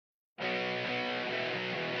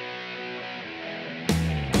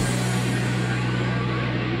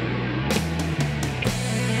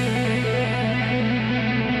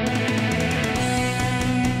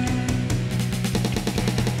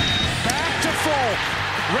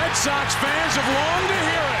Red Sox fans have longed to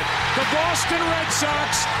hear it. The Boston Red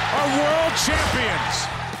Sox are world champions.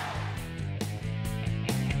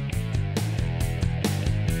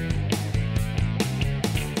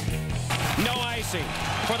 No icing.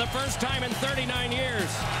 For the first time in 39 years,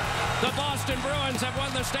 the Boston Bruins have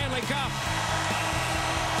won the Stanley Cup.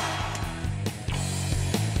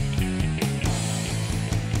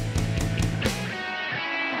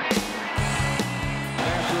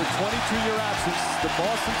 After a 22-year absence, the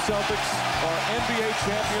Boston Celtics are NBA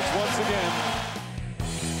champions once again.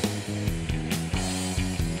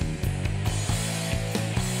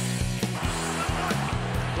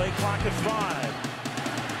 Play clock at 5.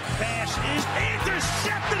 Pass is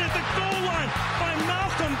intercepted at the goal line by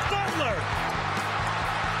Malcolm Butler.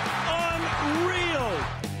 Unreal.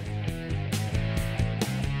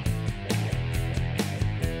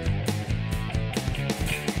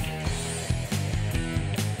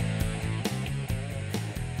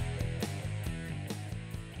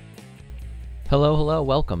 Hello,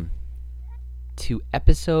 welcome to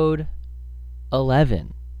episode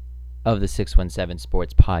 11 of the 617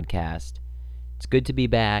 Sports Podcast. It's good to be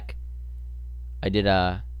back. I did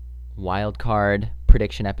a wild card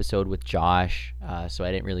prediction episode with Josh, so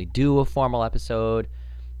I didn't really do a formal episode.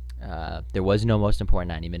 There was no most important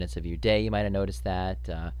 90 minutes of your day. You might have noticed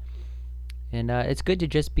that. And it's good to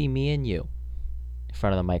just be me and you in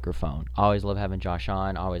front of the microphone. Always love having Josh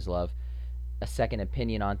on. Always love a second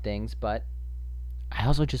opinion on things, but I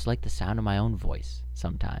also just like the sound of my own voice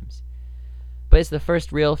sometimes. But it's the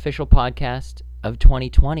first real official podcast of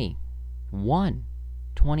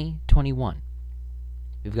 2021.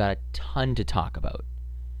 We've got a ton to talk about.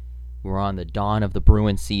 We're on the dawn of the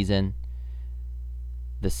Bruins season.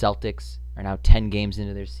 The Celtics are now 10 games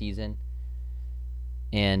into their season.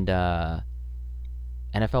 And NFL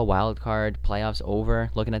wildcard playoffs over.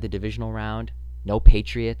 Looking at the divisional round. No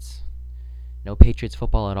Patriots. No Patriots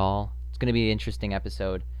football at all. It's going to be an interesting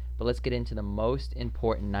episode. But let's get into the most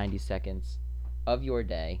important 90 seconds of your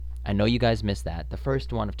day. I know you guys missed that. The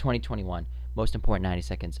first one of 2021. Most important 90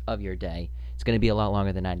 seconds of your day. It's going to be a lot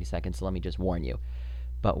longer than 90 seconds, so let me just warn you.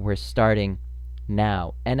 But we're starting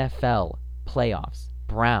now. NFL playoffs.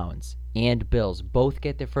 Browns and Bills both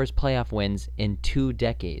get their first playoff wins in 2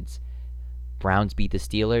 decades. Browns beat the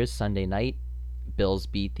Steelers Sunday night. Bills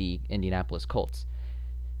beat the Indianapolis Colts.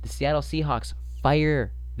 The Seattle Seahawks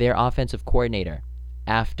fire their offensive coordinator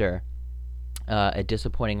after a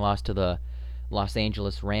disappointing loss to the Los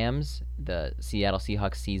Angeles Rams. The Seattle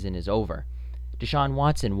Seahawks season is over. Deshaun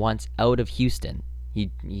Watson wants out of Houston.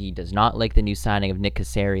 He does not like the new signing of Nick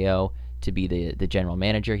Caserio to be the general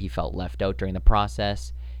manager. He felt left out during the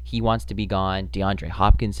process. He wants to be gone. DeAndre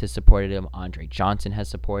Hopkins has supported him. Andre Johnson has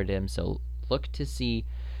supported him. So look to see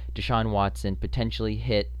Deshaun Watson potentially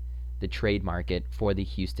hit the trade market for the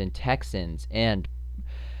Houston Texans. And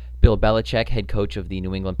Bill Belichick, head coach of the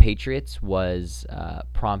New England Patriots, was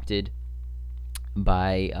prompted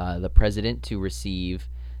by the president to receive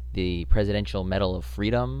the Presidential Medal of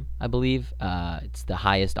Freedom, I believe. It's the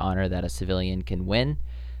highest honor that a civilian can win.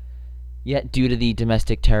 Yet, due to the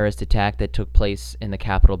domestic terrorist attack that took place in the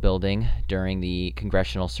Capitol building during the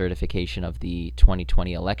congressional certification of the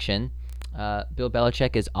 2020 election, Bill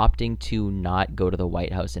Belichick is opting to not go to the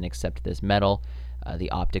White House and accept this medal.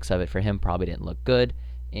 The optics of it for him probably didn't look good.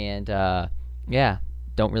 And,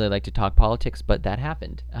 don't really like to talk politics, but that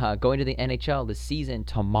happened. Going to the NHL, the season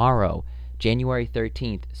tomorrow, January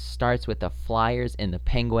 13th, starts with the Flyers and the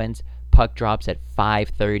Penguins. Puck drops at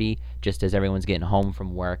 5:30, just as everyone's getting home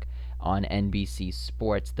from work on NBC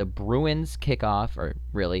Sports. The Bruins kick off, or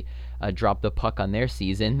really drop the puck on their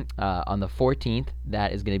season on the 14th.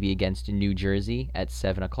 That is going to be against New Jersey at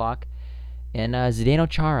 7 o'clock. And Zdeno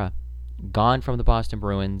Chara, gone from the Boston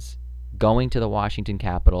Bruins, going to the Washington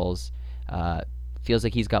Capitals. Feels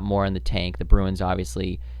like he's got more in the tank. The Bruins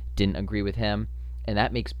obviously didn't agree with him. And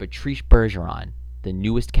that makes Patrice Bergeron the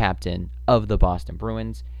newest captain of the Boston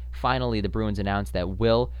Bruins. Finally, the Bruins announced that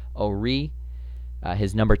Will O'Ree,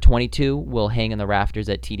 his number 22, will hang in the rafters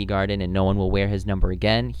at TD Garden, and no one will wear his number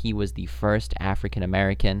again. He was the first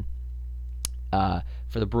African-American for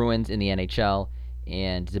the Bruins in the NHL,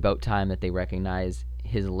 and it's about time that they recognize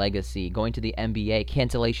his legacy. Going to the NBA,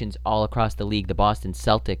 cancellations all across the league. The Boston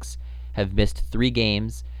Celtics have missed 3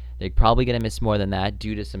 games. They're probably going to miss more than that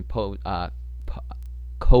due to some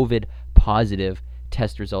COVID-positive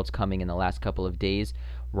test results coming in the last couple of days.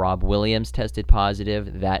 Rob Williams tested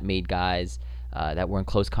positive. That made guys that were in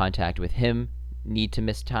close contact with him need to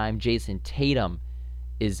miss time. Jason Tatum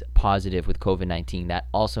is positive with COVID-19. That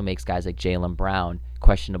also makes guys like Jaylen Brown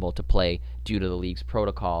questionable to play due to the league's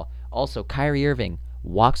protocol. Also, Kyrie Irving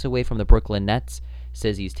walks away from the Brooklyn Nets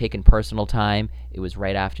says he's taken personal time. It was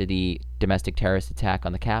right after the domestic terrorist attack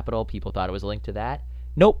on the Capitol. People thought it was linked to that.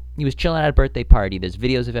 Nope, he was chilling at a birthday party. There's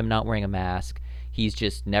videos of him not wearing a mask. He's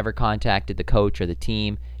just never contacted the coach or the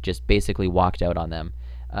team, just basically walked out on them.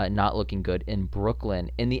 Not looking good in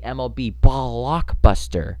Brooklyn. In the MLB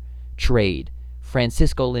blockbuster trade,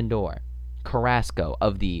 Francisco Lindor, Carrasco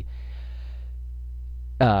of the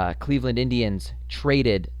Cleveland Indians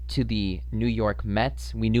traded to the New York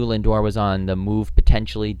Mets. We knew Lindor was on the move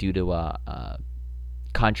potentially due to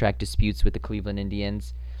contract disputes with the Cleveland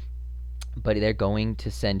Indians. But they're going to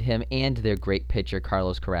send him and their great pitcher,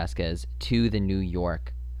 Carlos Carrasquez, to the New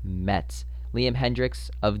York Mets. Liam Hendricks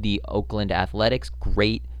of the Oakland Athletics,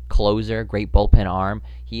 great closer, great bullpen arm.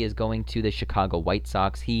 He is going to the Chicago White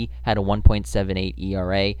Sox. He had a 1.78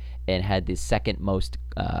 ERA and had the second most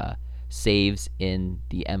saves in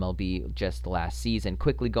the MLB just last season.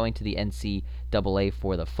 Quickly going to the NCAA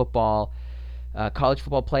for the football. College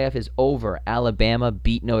football playoff is over. Alabama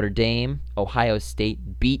beat Notre Dame. Ohio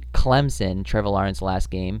State beat Clemson, Trevor Lawrence's last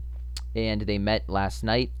game. And they met last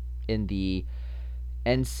night in the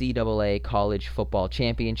NCAA College Football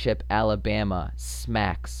Championship. Alabama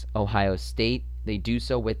smacks Ohio State. They do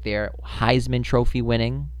so with their Heisman Trophy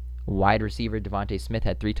winning wide receiver Devontae Smith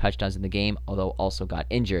had 3 touchdowns in the game, although also got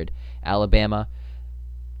injured. Alabama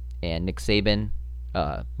and Nick Saban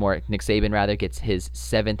gets his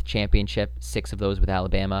 7th championship, 6 of those with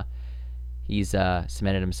Alabama. He's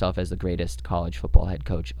cemented himself as the greatest college football head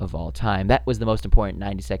coach of all time. That was the most important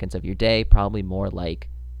 90 seconds of your day, probably more like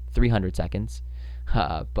 300 seconds.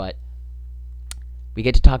 But we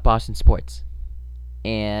get to talk Boston sports.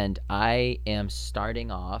 And I am starting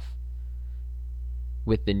off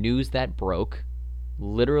with the news that broke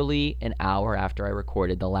literally an hour after I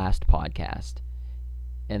recorded the last podcast.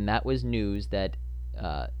 And that was news that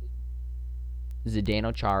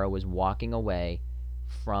Zdeno Chara was walking away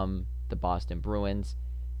from the Boston Bruins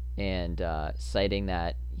and citing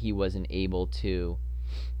that he wasn't able to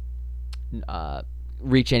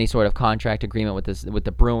reach any sort of contract agreement with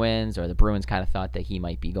the Bruins, or the Bruins kind of thought that he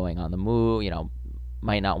might be going on the move,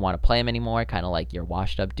 might not want to play him anymore, kind of like your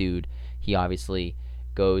washed up dude. He obviously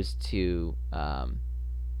goes to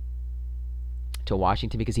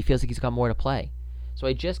Washington because he feels like he's got more to play. So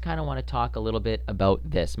I just kind of want to talk a little bit about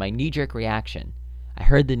this. My knee-jerk reaction. I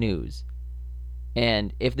heard the news.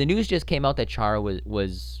 And if the news just came out that Chara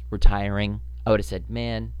was retiring, I would have said,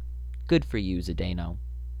 man, good for you, Zdeno.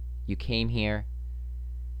 You came here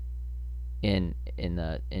in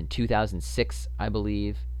 2006, I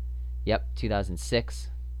believe. Yep, 2006.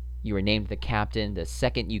 You were named the captain the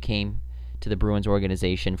second you came to the Bruins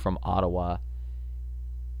organization from Ottawa.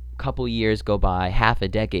 A couple years go by, half a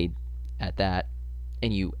decade at that,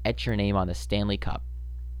 and you etch your name on the Stanley Cup.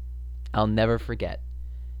 I'll never forget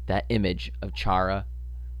that image of Chara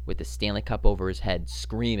with the Stanley Cup over his head,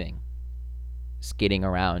 screaming, skating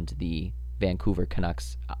around the Vancouver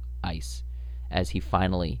Canucks ice as he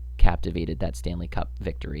finally captivated that Stanley Cup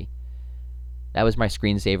victory. That was my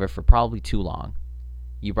screensaver for probably too long.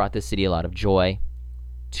 You brought this city a lot of joy.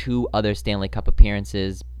 2 other Stanley Cup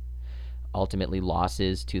appearances, ultimately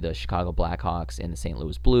losses to the Chicago Blackhawks and the St.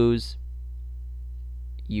 Louis Blues.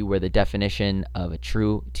 You were the definition of a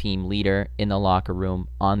true team leader in the locker room,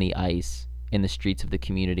 on the ice, in the streets of the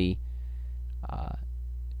community.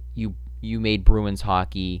 You made Bruins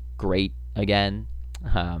hockey great again.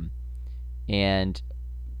 And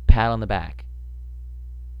pat on the back.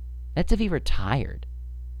 That's if he retired.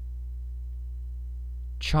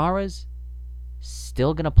 Chara's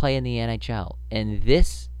still going to play in the NHL. And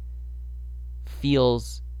this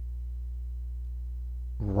feels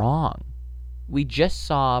wrong. We just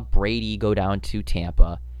saw Brady go down to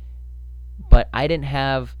Tampa, but I didn't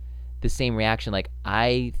have the same reaction. Like,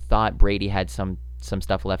 I thought Brady had some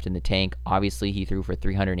stuff left in the tank. Obviously, he threw for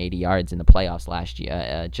 380 yards in the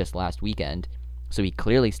playoffs just last weekend, so he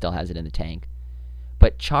clearly still has it in the tank.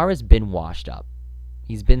 But Chara's been washed up.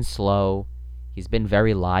 He's been slow. He's been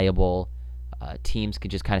very liable. Teams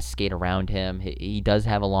could just kind of skate around him. He does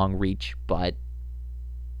have a long reach, but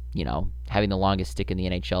having the longest stick in the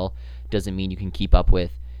NHL doesn't mean you can keep up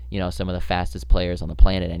with, some of the fastest players on the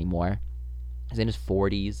planet anymore. He's in his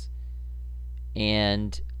 40s,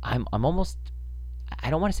 and I'm almost, I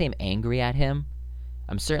don't want to say I'm angry at him.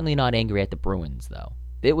 I'm certainly not angry at the Bruins, though.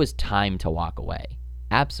 It was time to walk away.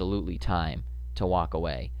 Absolutely time to walk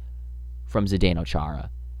away from Zdeno Chara.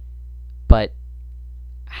 But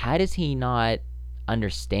how does he not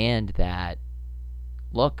understand that,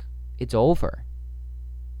 look, it's over?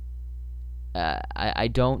 I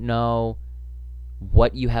don't know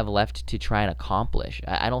what you have left to try and accomplish.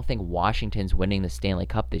 I don't think Washington's winning the Stanley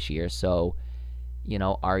Cup this year, so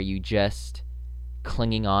Are you just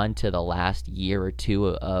clinging on to the last year or two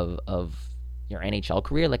of your NHL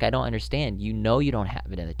career? Like, I don't understand. You don't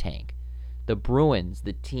have it in the tank. The Bruins,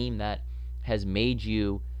 the team that has made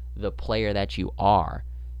you the player that you are,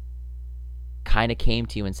 kind of came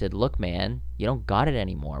to you and said, look, man, you don't got it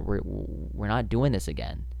anymore. We're not doing this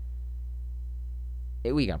again.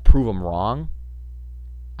 We gonna prove them wrong?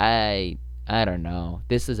 I don't know.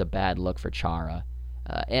 This is a bad look for Chara.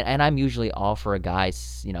 And I'm usually all for a guy,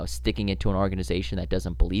 sticking it to an organization that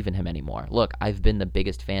doesn't believe in him anymore. Look, I've been the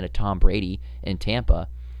biggest fan of Tom Brady in Tampa.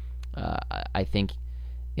 I think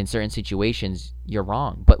in certain situations you're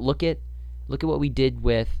wrong, but look at what we did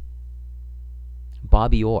with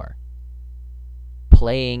Bobby Orr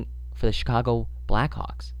playing for the Chicago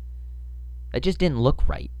Blackhawks. That just didn't look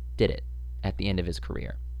right, did it, at the end of his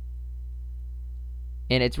career?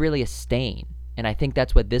 And it's really a stain, and I think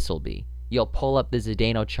that's what this will be. You'll pull up the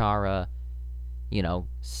Zdeno Chara,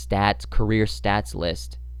 career stats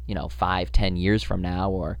list, 5-10 years from now,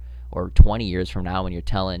 or 20 years from now, when you're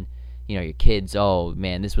telling, your kids, oh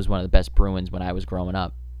man, this was one of the best Bruins when I was growing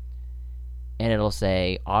up. And it'll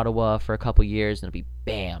say Ottawa for a couple years, and it'll be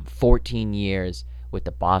bam, 14 years with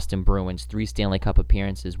the Boston Bruins, 3 Stanley Cup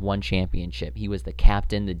appearances, 1 championship. He was the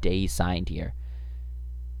captain the day he signed here.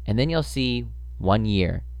 And then you'll see 1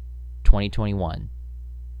 year, 2021,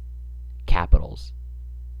 Capitals.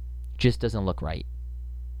 Just doesn't look right.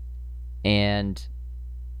 And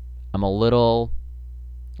I'm a little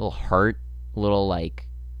hurt, a little like,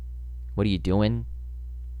 what are you doing?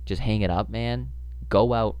 Just hang it up, man.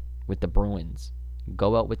 Go out with the Bruins.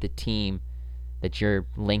 Go out with the team that you're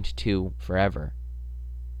linked to forever.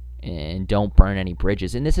 And don't burn any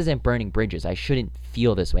bridges. And this isn't burning bridges. I shouldn't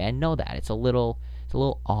feel this way. I know that. It's a little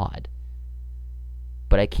odd.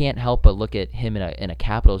 But I can't help but look at him in a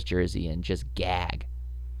Capitals jersey and just gag.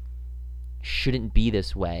 Shouldn't be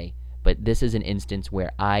this way, but this is an instance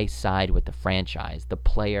where I side with the franchise. The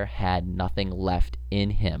player had nothing left in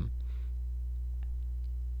him.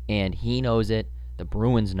 And he knows it. The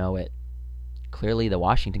Bruins know it. Clearly the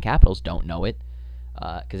Washington Capitals don't know it,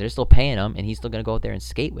 because they're still paying him, and he's still going to go out there and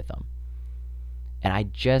skate with them. And I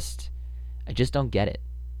just don't get it.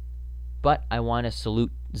 But I want to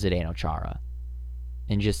salute Zdeno Chara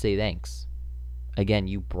and just say thanks. Again,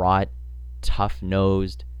 you brought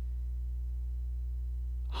tough-nosed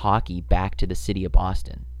hockey back to the city of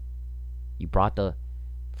Boston. You brought the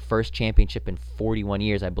first championship in 41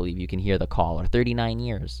 years, I believe you can hear the call, or 39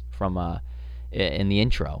 years from in the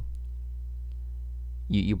intro.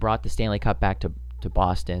 You brought the Stanley Cup back to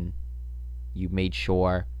Boston. You made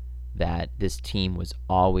sure that this team was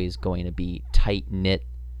always going to be tight-knit.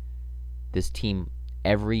 This team,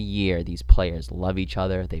 every year, these players love each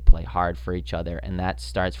other. They play hard for each other, and that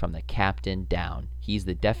starts from the captain down. He's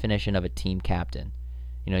the definition of a team captain.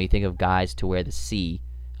 You think of guys to wear the C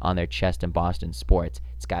on their chest in Boston sports.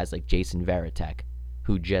 It's guys like Jason Varitek,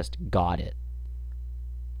 who just got it.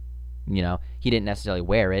 He didn't necessarily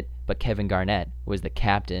wear it, but Kevin Garnett was the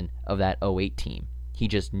captain of that 08 team. He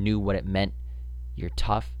just knew what it meant. You're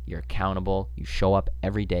tough, you're accountable, you show up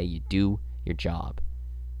every day, you do your job.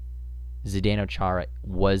 Zdeno Chara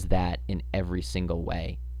was that in every single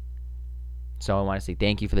way. So I want to say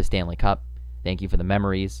thank you for the Stanley Cup. Thank you for the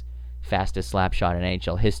memories. Fastest slap shot in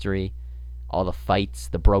NHL history. All the fights,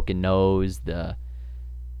 the broken nose, the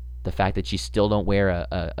fact that you still don't wear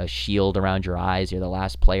a shield around your eyes. You're the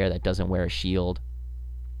last player that doesn't wear a shield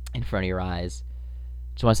in front of your eyes.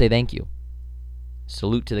 Just want to say thank you.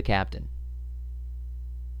 Salute to the captain.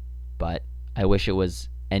 But I wish it was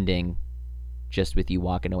ending just with you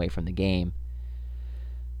walking away from the game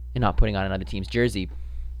and not putting on another team's jersey.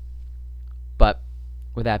 But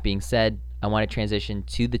with that being said, I want to transition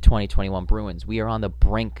to the 2021 Bruins. We are on the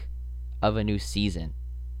brink of a new season,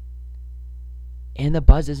 and the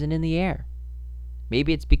buzz isn't in the air.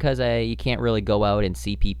 Maybe it's because you can't really go out and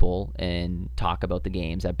see people and talk about the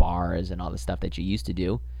games at bars and all the stuff that you used to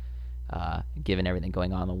do, given everything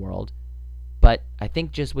going on in the world. But I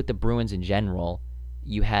think just with the Bruins in general,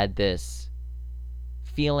 you had this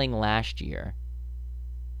feeling last year.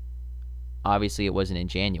 Obviously, it wasn't in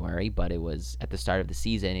January, but it was at the start of the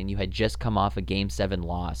season, and you had just come off a Game 7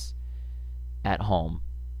 loss at home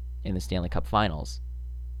in the Stanley Cup Finals.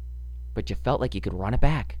 But you felt like you could run it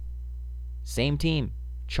back. Same team.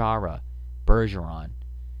 Chara, Bergeron,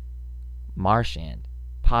 Marchand,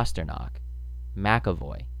 Pasternak,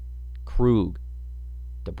 McAvoy, Krug,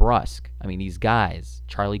 DeBrusk. I mean, these guys.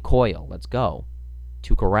 Charlie Coyle, let's go.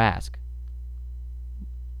 Tuukka Rask.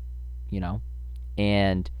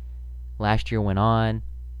 And last year went on.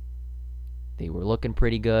 They were looking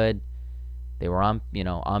pretty good. They were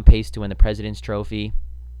on pace to win the President's Trophy,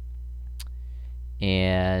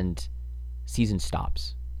 and season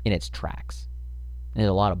stops in its tracks. And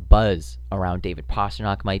there's a lot of buzz around David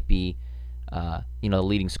Pastrnak might be, the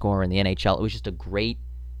leading scorer in the NHL. It was just a great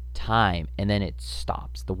time, and then it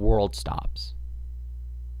stops. The world stops.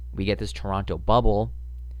 We get this Toronto bubble,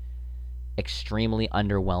 extremely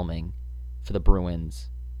underwhelming for the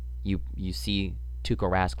Bruins. You see Tuukka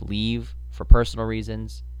Rask leave for personal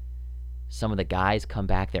reasons. Some of the guys come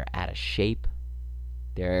back, they're out of shape.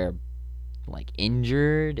 They're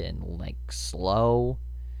injured and slow.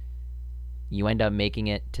 You end up making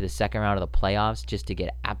it to the second round of the playoffs just to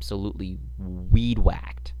get absolutely weed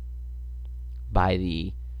whacked by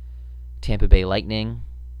the Tampa Bay Lightning,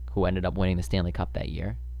 who ended up winning the Stanley Cup that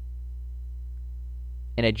year.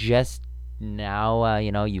 And it just now,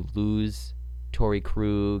 you lose Torrey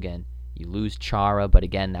Krug and you lose Chara, but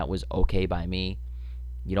again, that was okay by me.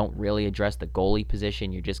 You don't really address the goalie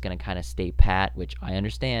position. You're just going to kind of stay pat, which I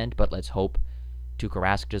understand, but let's hope Tuukka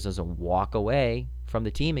Rask just doesn't walk away from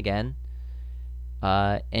the team again.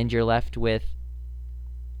 And you're left with,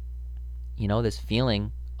 this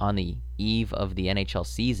feeling on the eve of the NHL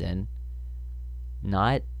season,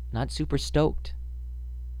 not super stoked.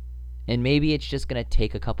 And maybe it's just going to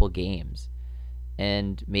take a couple games.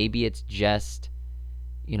 And maybe it's just,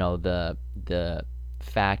 the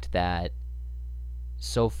fact that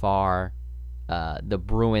so far the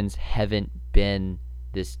Bruins haven't been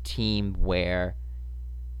this team where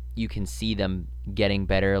you can see them getting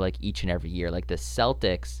better each and every year. Like the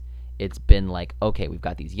Celtics, it's been okay, we've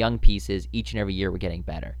got these young pieces. Each and every year we're getting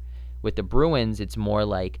better. With the Bruins, it's more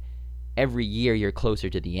every year you're closer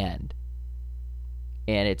to the end.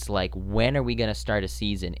 And it's when are we going to start a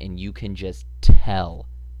season and you can just tell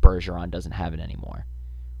Bergeron doesn't have it anymore.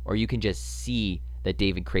 Or you can just see that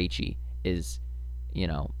David Krejci is,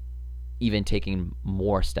 even taking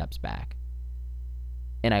more steps back.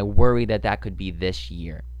 And I worry that could be this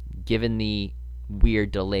year. Given the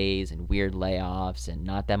weird delays and weird layoffs and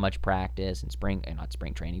not that much practice and not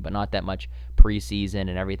spring training, but not that much preseason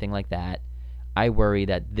and everything like that, I worry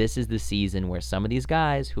that this is the season where some of these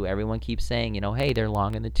guys who everyone keeps saying, hey, they're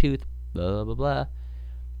long in the tooth, blah, blah, blah,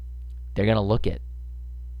 they're going to look it.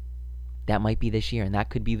 That might be this year, and that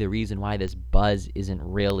could be the reason why this buzz isn't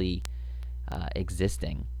really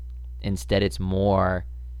existing. Instead, it's more,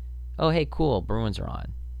 oh, hey, cool, Bruins are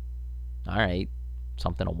on. All right,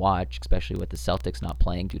 something to watch, especially with the Celtics not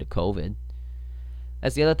playing due to COVID.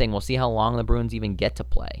 That's the other thing. We'll see how long the Bruins even get to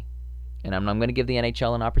play. And I'm going to give the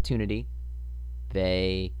NHL an opportunity.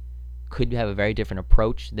 They could have a very different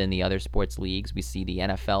approach than the other sports leagues. We see the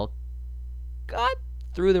NFL got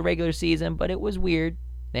through the regular season, but it was weird.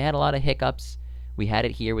 They had a lot of hiccups. We had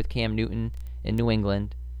it here with Cam Newton in New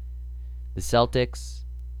England. The Celtics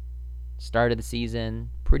started the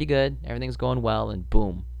season pretty good. Everything's going well, and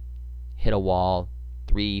boom, hit a wall.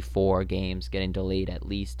 3-4 games getting delayed at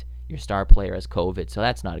least. Your star player has COVID, so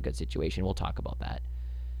that's not a good situation. We'll talk about that.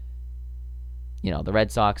 The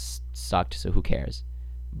Red Sox sucked, so who cares?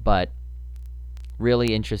 But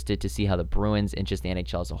really interested to see how the Bruins and just the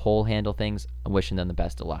NHL as a whole handle things. I'm wishing them the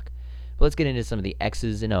best of luck. But let's get into some of the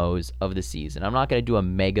X's and O's of the season. I'm not going to do a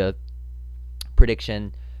mega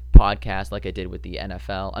prediction podcast like I did with the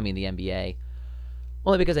NBA.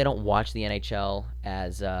 Only because I don't watch the NHL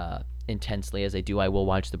as intensely as I do. I will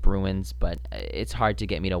watch the Bruins, but it's hard to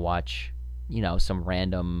get me to watch, some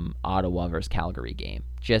random Ottawa versus Calgary game.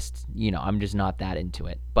 Just, I'm just not that into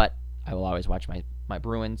it. But I will always watch my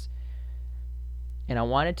Bruins. And I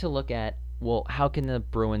wanted to look at, how can the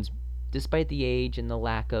Bruins, despite the age and the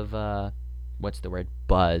lack of,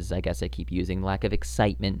 buzz, I guess I keep using, lack of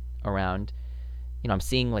excitement around, I'm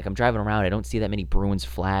seeing, I'm driving around, I don't see that many Bruins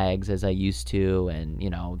flags as I used to, and,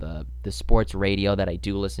 the sports radio that I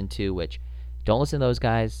do listen to, which, don't listen to those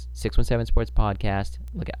guys, 617 Sports Podcast.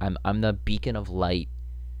 Look, I'm the beacon of light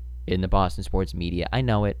in the Boston sports media. I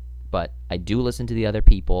know it, but I do listen to the other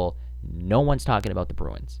people. No one's talking about the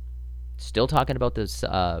Bruins. Still talking about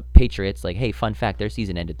the Patriots, hey, fun fact, their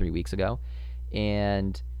season ended 3 weeks ago.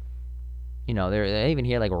 And, they even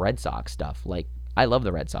hear, Red Sox stuff. I love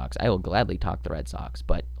the Red Sox. I will gladly talk the Red Sox,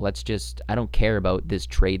 but I don't care about this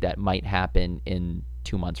trade that might happen in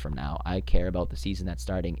 2 months from now. I care about the season that's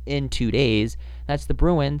starting in 2 days. That's the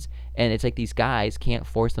Bruins, and it's these guys can't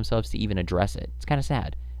force themselves to even address it. It's kind of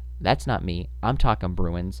sad. That's not me. I'm talking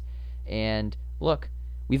Bruins. And look,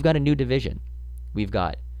 we've got a new division. We've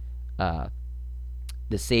got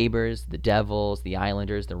the Sabres, the Devils, the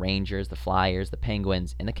Islanders, the Rangers, the Flyers, the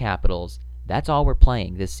Penguins, and the Capitals. That's all we're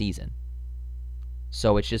playing this season.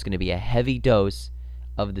 So it's just going to be a heavy dose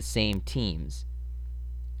of the same teams. And,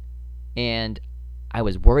 I want to talk about the Bruins, despite the age and the lack of, excitement around, the Bruins and just the NHL as a whole handle things. And I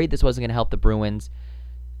was worried this wasn't going to help the Bruins.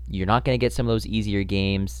 You're not going to get some of those easier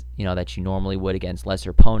games, that you normally would against lesser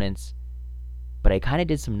opponents. But I kind of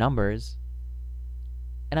did some numbers,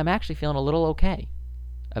 and I'm actually feeling a little okay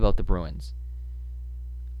about the Bruins.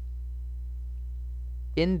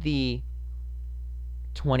 In the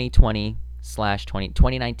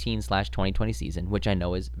 2019/2020 season, which I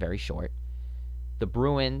know is very short, the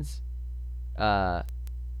Bruins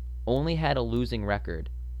only had a losing record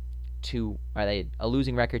to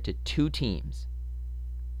two teams.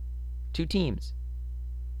 Two teams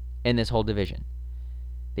in this whole division.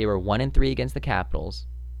 They were 1-3 against the Capitals,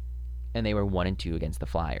 and they were 1-2 against the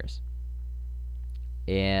Flyers.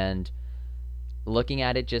 And looking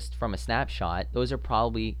at it just from a snapshot, those are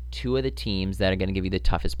probably two of the teams that are going to give you the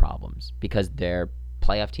toughest problems because they're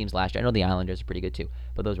playoff teams last year. I know the Islanders are pretty good too,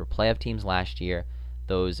 but those were playoff teams last year.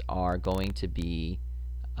 Those are going to be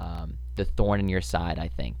the thorn in your side, I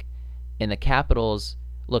think. And the Capitals,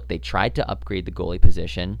 look, they tried to upgrade the goalie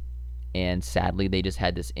position, and sadly they just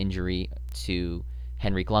had this injury to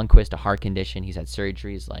Henrik Lundqvist, a heart condition. He's had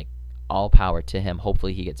surgeries, like all power to him.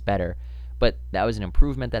 Hopefully he gets better. But that was an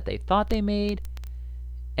improvement that they thought they made,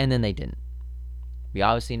 and then they didn't. We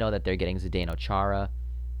obviously know that they're getting Zdeno Chara.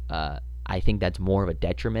 I think that's more of a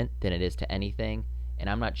detriment than it is to anything, and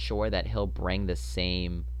I'm not sure that he'll bring the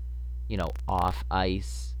same,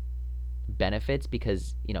 off-ice benefits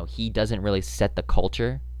because, he doesn't really set the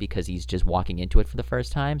culture because he's just walking into it for the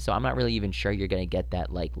first time. So I'm not really even sure you're going to get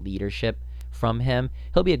that, leadership from him.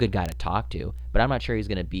 He'll be a good guy to talk to, but I'm not sure he's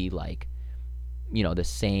going to be, the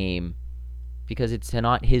same because it's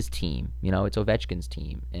not his team. It's Ovechkin's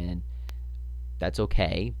team, and that's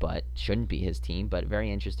okay, but shouldn't be his team. But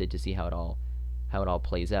very interested to see how it all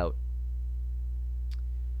plays out.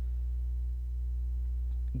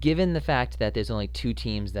 Given the fact that there's only two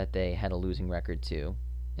teams that they had a losing record to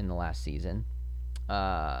in the last season,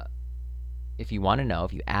 if you want to know,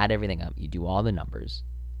 if you add everything up, you do all the numbers,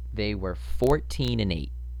 they were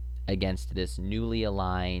 14-8 against this newly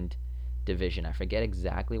aligned division. I forget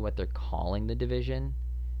exactly what they're calling the division.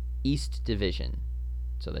 East Division.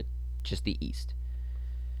 So just the East.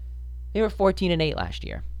 They were 14-8 last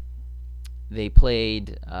year. They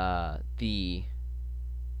played the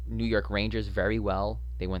New York Rangers very well.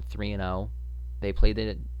 They went 3-0. They played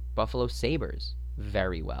the Buffalo Sabres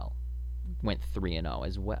very well. Went 3-0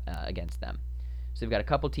 as well against them. So they've got a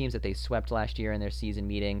couple teams that they swept last year in their season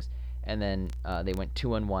meetings, and then they went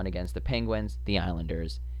 2-1 against the Penguins, the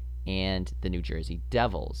Islanders, and the New Jersey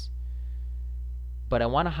Devils. But I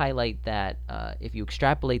want to highlight that if you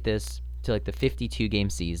extrapolate this to the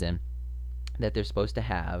 52-game season that they're supposed to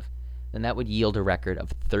have, then that would yield a record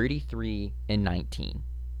of 33-19.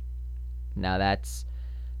 Now that's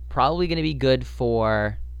probably going to be good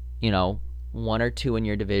for, one or two in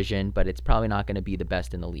your division, but it's probably not going to be the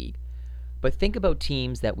best in the league. But think about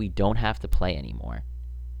teams that we don't have to play anymore.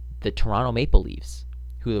 The Toronto Maple Leafs,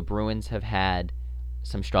 who the Bruins have had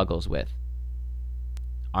some struggles with,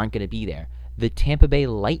 aren't going to be there. The Tampa Bay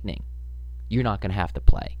Lightning, you're not going to have to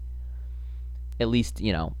play. At least,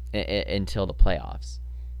 until the playoffs.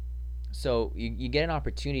 So you get an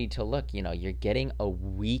opportunity to look, you're getting a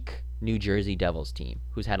weak New Jersey Devils team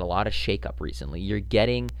who's had a lot of shakeup recently. You're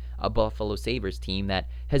getting a Buffalo Sabres team that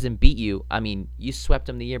hasn't beat you. I mean, you swept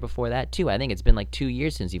them the year before that too. I think it's been 2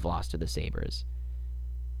 years since you've lost to the Sabres.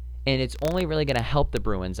 And it's only really going to help the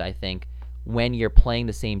Bruins, I think, when you're playing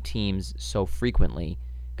the same teams so frequently.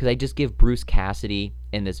 Because I just give Bruce Cassidy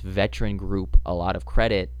and this veteran group a lot of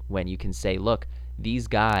credit when you can say, look, these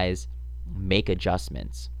guys make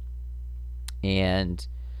adjustments. And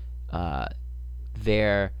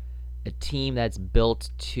they're a team that's built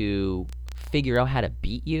to figure out how to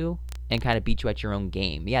beat you and kind of beat you at your own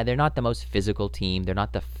game. Yeah, they're not the most physical team. They're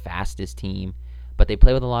not the fastest team. But they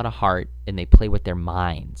play with a lot of heart, and they play with their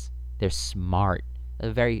minds. They're smart. A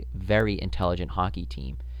very, very intelligent hockey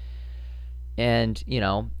team. And,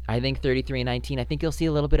 I think 33-19, I think you'll see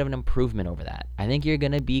a little bit of an improvement over that. I think you're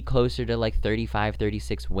going to be closer to 35,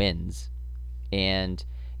 36 wins. And,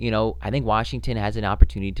 I think Washington has an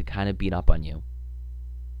opportunity to kind of beat up on you.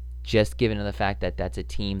 Just given the fact that that's a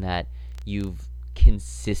team that you've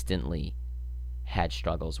consistently had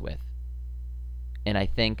struggles with. And I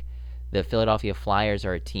think the Philadelphia Flyers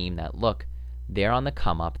are a team that, look, they're on the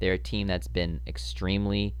come up. They're a team that's been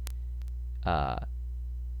extremely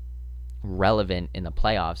relevant in the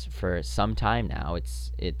playoffs for some time now.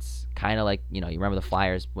 It's kind of like, you remember the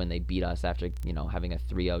Flyers when they beat us after, having a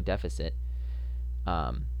 3-0 deficit.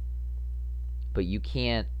 But you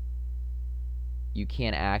can't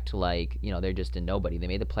act like, they're just a nobody. They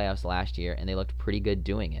made the playoffs last year, and they looked pretty good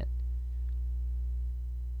doing it.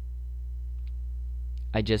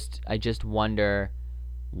 I just wonder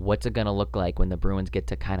what's it going to look like when the Bruins get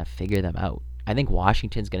to kind of figure them out. I think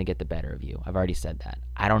Washington's going to get the better of you. I've already said that.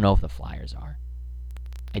 I don't know if the Flyers are.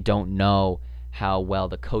 I don't know how well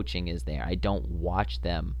the coaching is there. I don't watch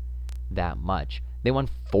them that much. They won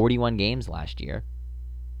 41 games last year.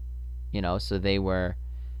 So they were,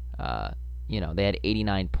 they had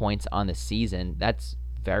 89 points on the season. That's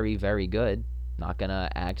very, very good. Not going to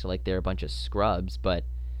act like they're a bunch of scrubs, but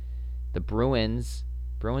the Bruins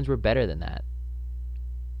were better than that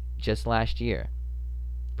just last year.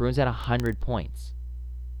 Bruins had 100 points.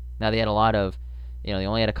 Now they had a lot of, they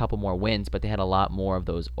only had a couple more wins, but they had a lot more of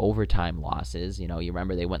those overtime losses. You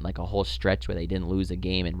remember they went like a whole stretch where they didn't lose a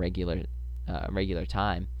game in regular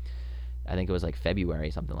time. I think it was like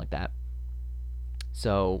February, something like that.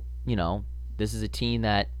 So, this is a team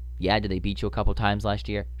that, did they beat you a couple times last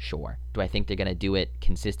year? Sure. Do I think they're going to do it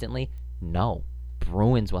consistently? No.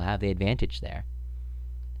 Bruins will have the advantage there.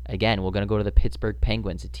 Again, we're going to go to the Pittsburgh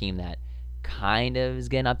Penguins, a team that kind of is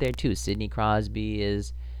getting up there too. Sidney Crosby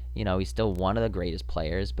is, he's still one of the greatest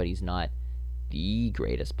players, but he's not the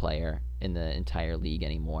greatest player in the entire league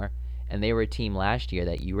anymore. And they were a team last year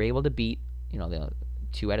that you were able to beat, the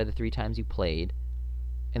 2 out of the 3 times you played,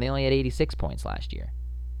 and they only had 86 points last year.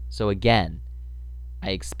 So again, I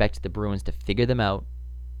expect the Bruins to figure them out,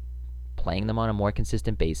 playing them on a more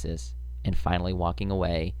consistent basis, and finally walking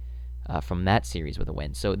away from that series with a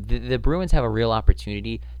win. So the Bruins have a real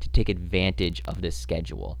opportunity to take advantage of this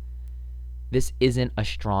schedule. This isn't a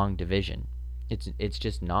strong division. It's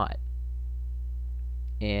just not.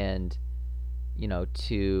 And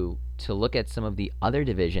to look at some of the other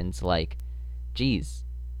divisions, like, geez,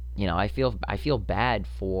 I feel bad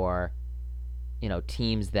for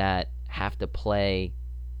teams that have to play,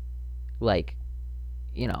 like,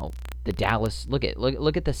 the Dallas. Look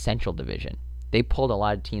at the Central Division. They pulled a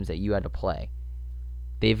lot of teams that you had to play.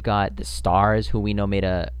 They've got the Stars, who we know made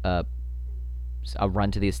a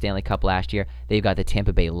run to the Stanley Cup last year. They've got the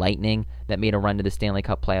Tampa Bay Lightning that made a run to the Stanley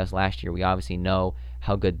Cup playoffs last year. We obviously know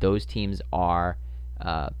how good those teams are.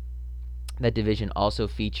 That division also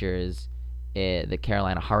features the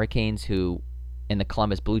Carolina Hurricanes, who, and the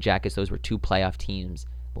Columbus Blue Jackets. Those were 2 playoff teams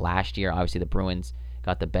last year. Obviously, the Bruins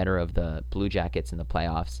got the better of the Blue Jackets in the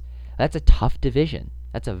playoffs. That's a tough division.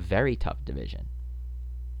 That's a very tough division.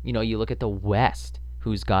 You look at the West,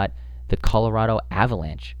 who's got the Colorado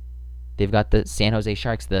Avalanche. They've got the San Jose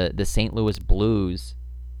Sharks, the St. Louis Blues,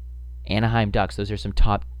 Anaheim Ducks. Those are some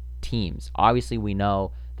top teams. Obviously, we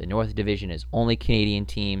know the North Division is only Canadian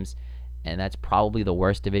teams, and that's probably the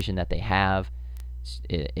worst division that they have.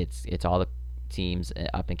 It's all the teams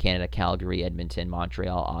up in Canada: Calgary, Edmonton,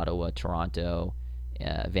 Montreal, Ottawa, Toronto,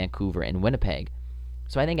 Vancouver, and Winnipeg.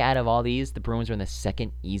 So I think out of all these, the Bruins are in the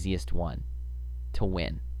second easiest one to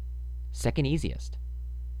win. Second easiest.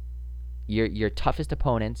 Your toughest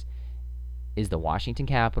opponents is the Washington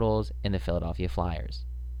Capitals and the Philadelphia Flyers.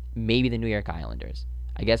 Maybe the New York Islanders.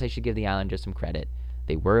 I guess I should give the Islanders some credit.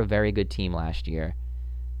 They were a very good team last year.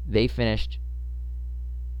 They finished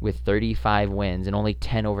with 35 wins and only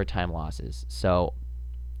 10 overtime losses. So,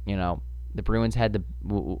 the Bruins had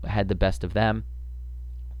the best of them.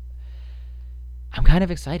 I'm kind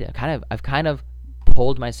of excited. I've kind of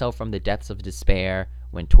pulled myself from the depths of despair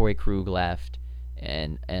when Torrey Krug left,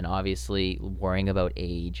 and obviously worrying about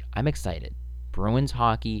age. I'm excited. Bruins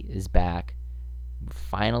hockey is back.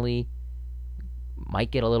 Finally,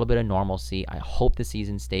 might get a little bit of normalcy. I hope the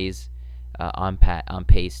season stays on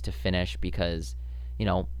pace to finish, because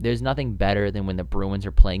there's nothing better than when the Bruins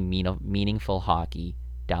are playing meaningful hockey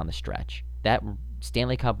down the stretch. That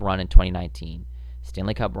Stanley Cup run in 2019.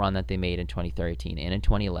 Stanley Cup run that they made in 2013 and in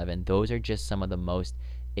 2011, those are just some of the most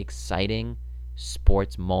exciting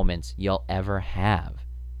sports moments you'll ever have.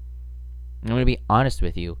 I'm going to be honest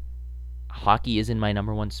with you. Hockey isn't my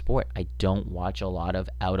number one sport. I don't watch a lot of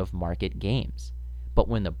out-of-market games. But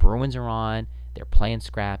when the Bruins are on, they're playing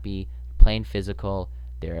scrappy, playing physical,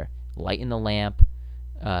 they're lighting the lamp,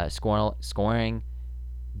 scoring,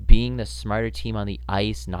 being the smarter team on the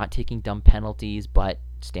ice, not taking dumb penalties, but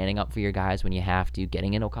standing up for your guys when you have to,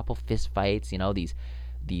 getting into a couple fist fights,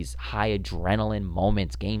 these high adrenaline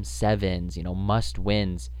moments, game 7s, must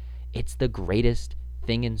wins. It's the greatest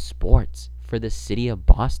thing in sports for the city of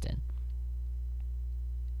Boston.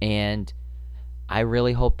 And I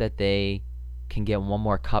really hope that they can get one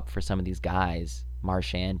more cup for some of these guys,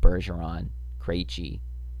 Marchand, Bergeron, Krejci.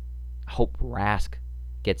 I hope Rask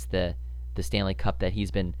gets the Stanley Cup that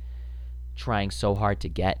he's been trying so hard to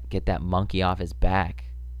get that monkey off his back.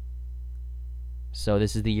 So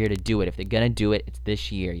this is the year to do it. If they're going to do it, it's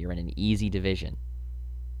this year. You're in an easy division.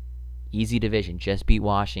 Easy division. Just beat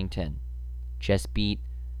Washington. just beat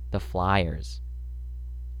the Flyers.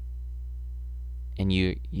 And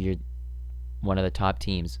you're one of the top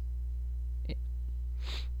teams.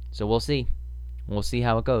 So we'll see. We'll see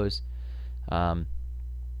how it goes.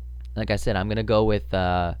 Like I said, I'm going to go with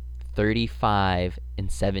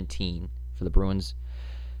 35-17 for the Bruins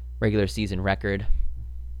regular season record.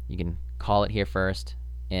 You can call it here first.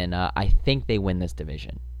 And I think they win this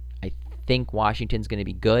division. I think Washington's going to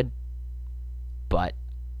be good. But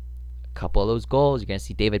a couple of those goals, you're going to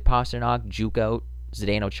see David Pastrnak juke out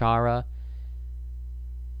Zdeno Chara.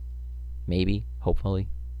 Maybe, hopefully,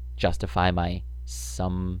 justify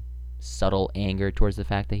some subtle anger towards the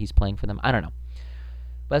fact that he's playing for them. I don't know.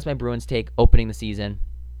 But that's my Bruins take opening the season.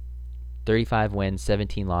 35 wins,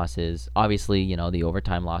 17 losses. Obviously, the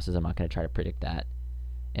overtime losses, I'm not going to try to predict that.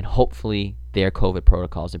 And hopefully their COVID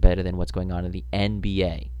protocols are better than what's going on in the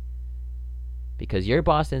NBA. Because your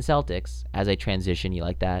Boston Celtics, as I transition, you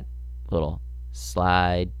like that little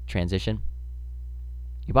slide transition?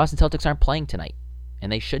 Your Boston Celtics aren't playing tonight,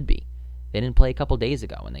 and they should be. They didn't play a couple days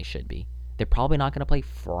ago, and they should be. They're probably not going to play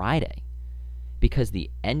Friday because the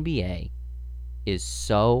NBA is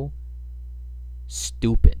so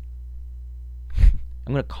stupid.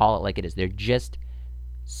 I'm going to call it like it is. They're just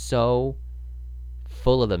so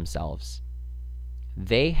full of themselves.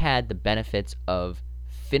 They had the benefits of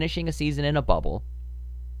finishing a season in a bubble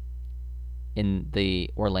in the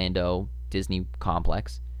Orlando Disney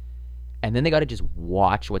complex, and then they got to just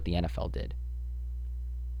watch what the NFL did.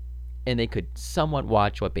 And they could somewhat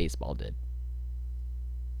watch what baseball did.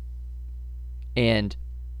 And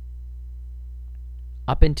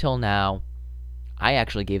up until now, I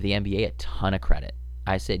actually gave the NBA a ton of credit.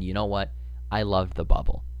 I said, you know what? I loved the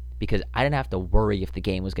bubble because I didn't have to worry if the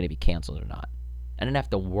game was going to be canceled or not. I didn't have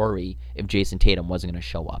to worry if Jason Tatum wasn't going to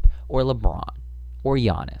show up, or LeBron, or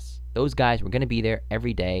Giannis. Those guys were going to be there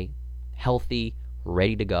every day, healthy,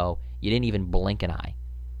 ready to go. You didn't even blink an eye.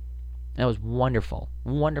 That was wonderful.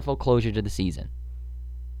 Wonderful closure to the season.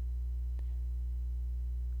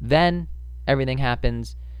 Then everything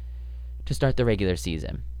happens to start the regular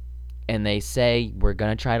season. And they say, we're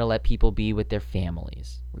going to try to let people be with their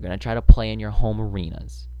families. We're going to try to play in your home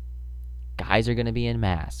arenas. Guys are going to be in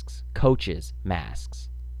masks. Coaches, masks.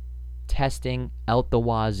 Testing out the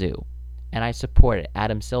wazoo. And I support it.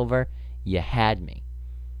 Adam Silver, you had me.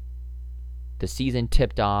 The season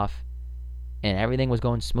tipped off, and everything was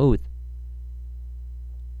going smooth.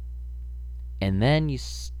 And then you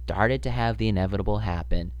started to have the inevitable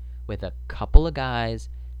happen with a couple of guys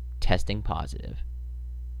testing positive.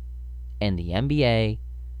 And the NBA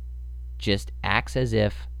just acts as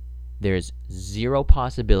if there's zero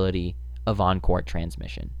possibility of on-court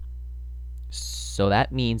transmission. So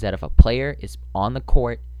that means that if a player is on the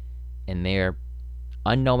court and they're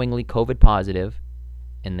unknowingly COVID positive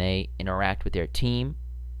and they interact with their team,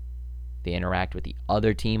 they interact with the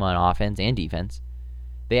other team on offense and defense,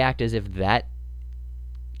 they act as if that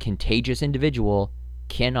contagious individual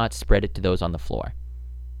cannot spread it to those on the floor.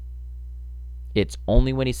 It's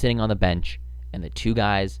only when he's sitting on the bench and the two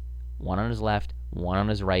guys, one on his left, one on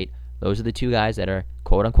his right, those are the two guys that are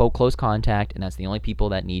quote-unquote close contact, and that's the only people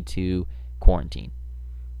that need to quarantine.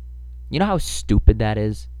 You know how stupid that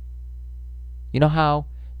is? You know how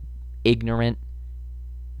ignorant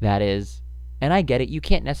that is? And I get it. You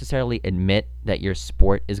can't necessarily admit that your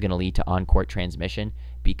sport is going to lead to on-court transmission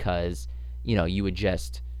because, you would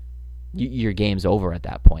just, your game's over at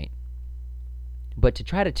that point. But to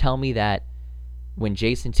try to tell me that when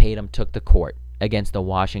Jason Tatum took the court against the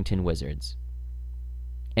Washington Wizards,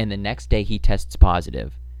 and the next day he tests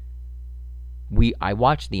positive, I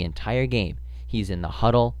watched the entire game. He's in the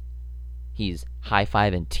huddle. He's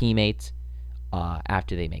high-fiving teammates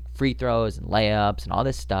after they make free throws and layups and all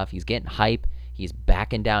this stuff. He's getting hype. He's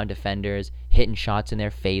backing down defenders, hitting shots in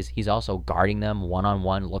their face. He's also guarding them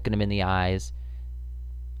one-on-one, looking them in the eyes,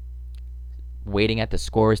 waiting at the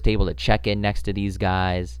scorer's table to check in next to these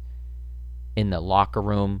guys, in the locker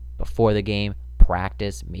room before the game,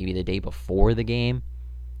 practice, maybe the day before the game.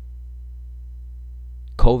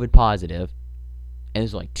 COVID positive, and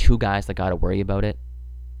there's only two guys that got to worry about it.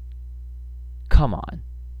 Come on.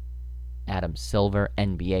 Adam Silver,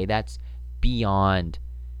 NBA, that's beyond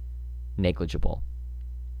negligible.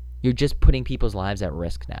 You're just putting people's lives at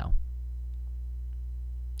risk now.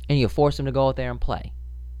 And you force them to go out there and play.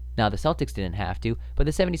 Now, the Celtics didn't have to, but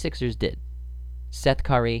the 76ers did. Seth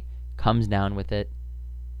Curry comes down with it.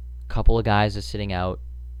 A couple of guys are sitting out.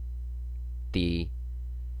 The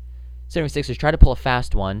 76ers try to pull a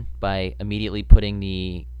fast one by immediately putting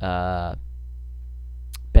the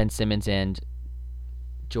Ben Simmons and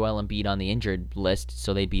Joel Embiid on the injured list,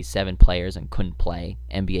 so they'd be 7 players and couldn't play.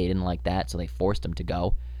 NBA didn't like that, so they forced him to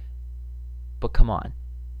go. But come on.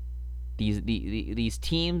 These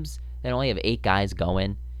teams that only have 8 guys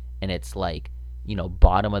going, and it's like,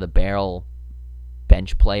 bottom of the barrel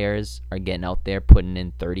bench players are getting out there putting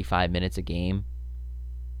in 35 minutes a game.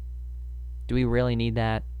 Do we really need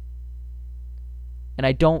that? And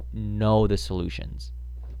I don't know the solutions.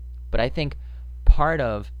 But I think part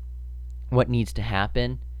of what needs to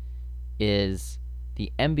happen is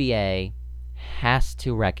the NBA has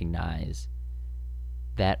to recognize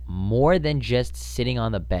that more than just sitting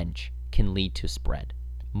on the bench can lead to spread.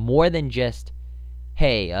 More than just,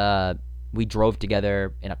 hey, we drove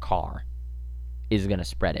together in a car is going to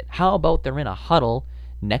spread it. How about they're in a huddle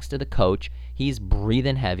next to the coach, he's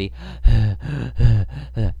breathing heavy,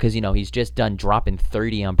 because, he's just done dropping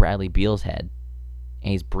 30 on Bradley Beal's head,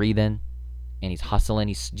 and he's breathing, and he's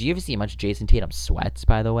hustling. Do you ever see how much Jason Tatum sweats,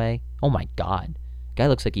 by the way? Oh my God. Guy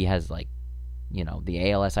looks like he has,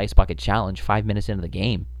 the ALS Ice Bucket Challenge 5 minutes into the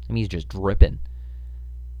game. I mean, he's just dripping.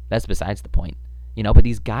 That's besides the point. But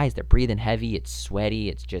these guys, they're breathing heavy, it's sweaty,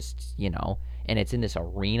 it's just, and it's in this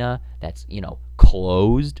arena that's,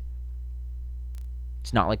 closed.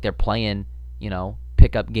 It's not like they're playing,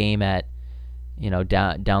 pickup game at,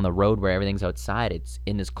 down the road where everything's outside. It's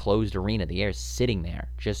in this closed arena. The air's sitting there,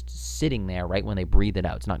 just sitting there right when they breathe it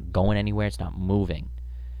out. It's not going anywhere. It's not moving.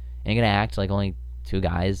 And you're going to act like only 2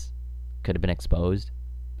 guys could have been exposed?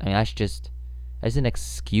 I mean, that's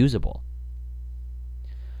inexcusable.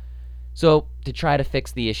 So, to try to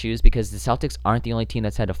fix the issues, because the Celtics aren't the only team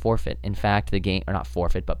that's had to forfeit. In fact,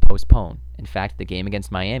 postpone. In fact, the game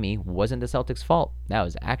against Miami wasn't the Celtics' fault. That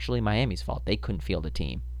was actually Miami's fault. They couldn't field a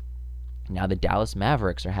team. Now the Dallas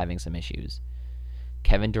Mavericks are having some issues.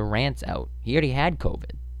 Kevin Durant's out. He already had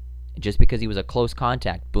COVID. Just because he was a close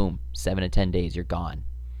contact, boom, 7 to 10 days, you're gone.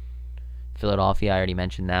 Philadelphia, I already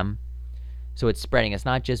mentioned them. So it's spreading. It's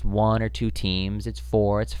not just 1 or 2 teams. It's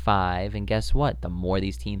 4, it's 5. And guess what? The more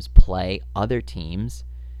these teams play other teams,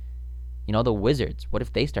 the Wizards, what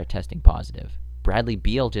if they start testing positive? Bradley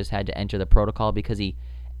Beal just had to enter the protocol because he,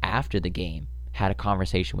 after the game, had a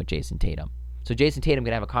conversation with Jason Tatum. So Jason Tatum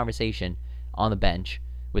going to have a conversation on the bench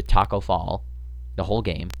with Taco Fall the whole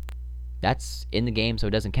game. That's in the game, so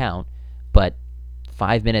it doesn't count. But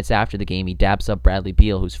 5 minutes after the game, he daps up Bradley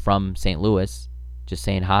Beal, who's from St. Louis, just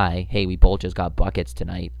saying hi. Hey, we both just got buckets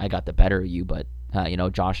tonight. I got the better of you, but,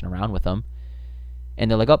 joshing around with them. And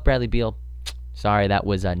they're like, oh, Bradley Beal, sorry, that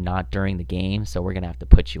was not during the game, so we're going to have to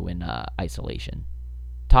put you in isolation.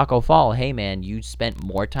 Taco Fall, hey, man, you spent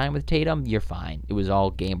more time with Tatum? You're fine. It was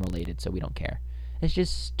all game-related, so we don't care. It's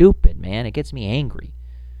just stupid, man. It gets me angry.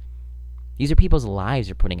 These are people's lives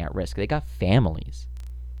they're putting at risk. They got families.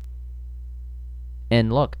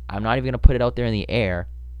 And look, I'm not even going to put it out there in the air,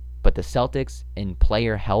 but the Celtics in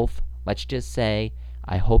player health, let's just say,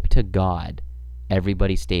 I hope to God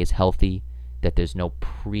everybody stays healthy, that there's no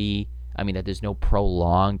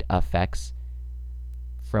prolonged effects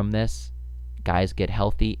from this. Guys get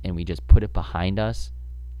healthy and we just put it behind us,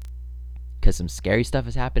 because some scary stuff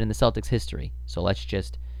has happened in the Celtics history. So let's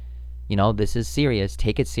just, this is serious.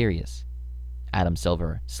 Take it serious. Adam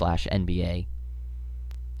Silver /NBA.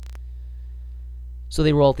 So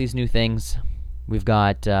they roll out these new things. We've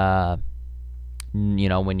got,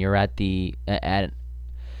 when you're at a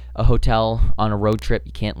hotel on a road trip,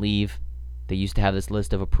 you can't leave. They used to have this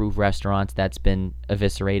list of approved restaurants that's been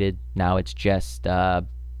eviscerated. Now it's just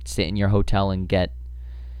sit in your hotel and get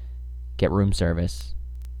room service.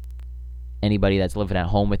 Anybody that's living at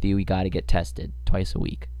home with you, you got to get tested twice a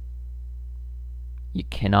week. You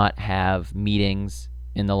cannot have meetings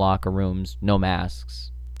in the locker rooms, no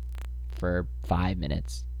masks, for 5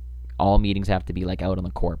 minutes. All meetings have to be out on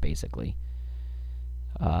the court, basically.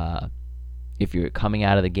 If you're coming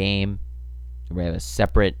out of the game, we have a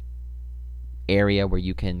separate area where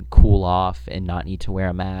you can cool off and not need to wear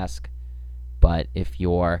a mask. But if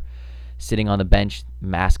you're sitting on the bench,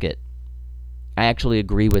 mask it. I actually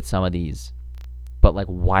agree with some of these. But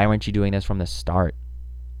why aren't you doing this from the start?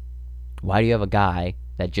 Why do you have a guy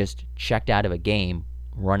that just checked out of a game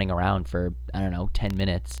running around for, 10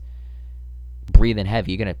 minutes, breathing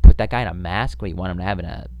heavy? You're going to put that guy in a mask? What, you want him to have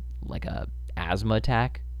a asthma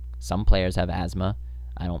attack? Some players have asthma.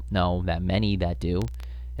 I don't know that many that do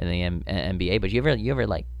in the NBA. But you ever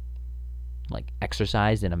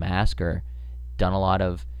exercised in a mask or done a lot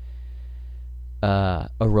of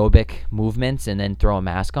aerobic movements and then throw a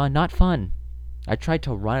mask on? Not fun. I tried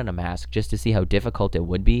to run in a mask just to see how difficult it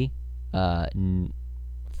would be.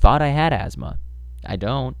 Thought I had asthma. I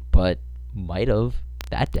don't, but might have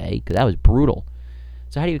that day, because that was brutal.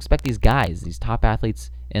 So how do you expect these guys, these top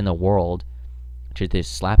athletes in the world to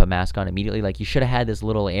just slap a mask on immediately. Like, you should have had this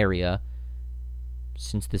little area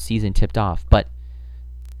since the season tipped off. But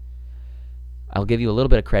I'll give you a little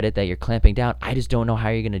bit of credit that you're clamping down. I just don't know how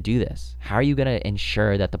you're going to do this. How are you going to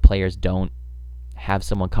ensure that the players don't have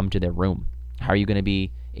someone come to their room? How are you going to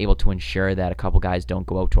be able to ensure that a couple guys don't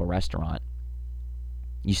go out to a restaurant?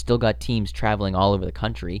 You still got teams traveling all over the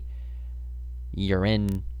country. You're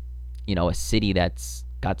in, a city that's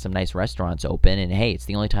got some nice restaurants open, and hey, it's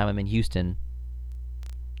the only time I'm in Houston.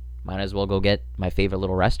 Might as well go get my favorite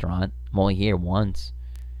little restaurant. I'm only here once.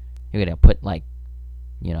 You're going to put,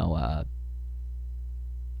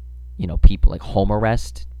 people like home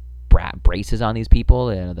arrest braces on these people,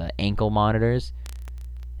 the ankle monitors,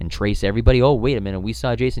 and trace everybody. Oh, wait a minute, we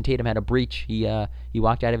saw Jason Tatum had a breach. He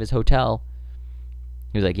walked out of his hotel.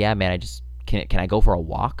 He was like, yeah, man, can I go for a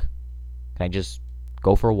walk? Can I just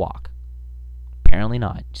go for a walk? Apparently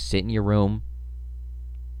not. Just sit in your room.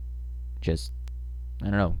 Just, I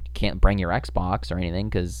don't know, you can't bring your Xbox or anything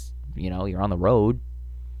because, you're on the road.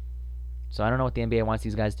 So I don't know what the NBA wants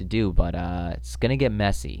these guys to do, but it's going to get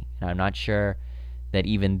messy. And I'm not sure that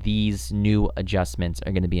even these new adjustments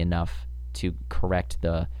are going to be enough to correct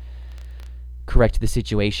the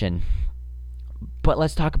situation. But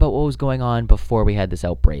let's talk about what was going on before we had this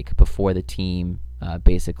outbreak, before the team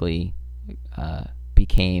basically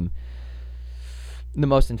became the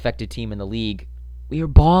most infected team in the league. We were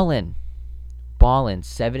balling.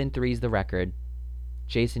 7-3 is the record.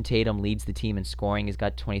 Jason Tatum leads the team in scoring. He's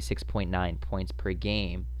got 26.9 points per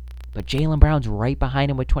game. But Jaylen Brown's right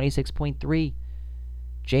behind him with 26.3.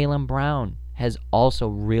 Jaylen Brown has also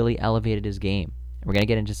really elevated his game. And we're going to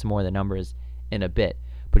get into some more of the numbers in a bit.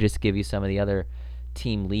 But just to give you some of the other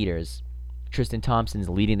team leaders, Tristan Thompson's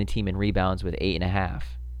leading the team in rebounds with 8.5.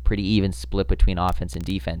 Pretty even split between offense and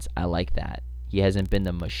defense. I like that. He hasn't been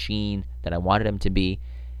the machine that I wanted him to be.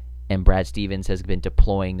 And Brad Stevens has been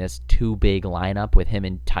deploying this too big lineup with him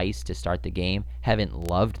and Tice to start the game. Haven't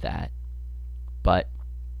loved that. But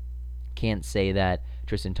can't say that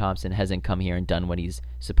Tristan Thompson hasn't come here and done what he's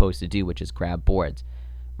supposed to do, which is grab boards.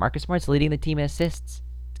 Marcus Smart's leading the team in assists.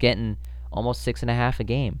 He's getting almost 6.5 a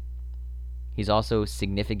game. He's also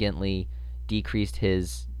significantly decreased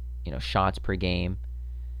his, shots per game.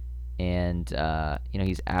 And,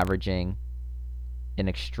 he's averaging an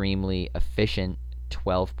extremely efficient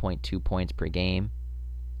 12.2 points per game.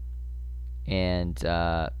 And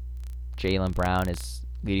Jaylen Brown is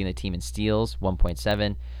leading the team in steals,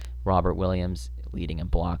 1.7. Robert Williams leading in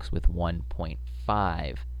blocks with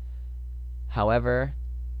 1.5. However,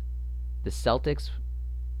 the Celtics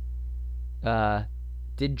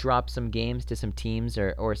did drop some games to some teams,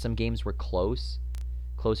 or some games were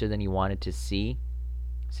closer than you wanted to see.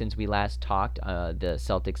 Since we last talked, the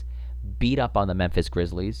Celtics beat up on the Memphis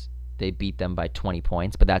Grizzlies. They beat them by 20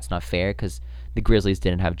 points, but that's not fair because the Grizzlies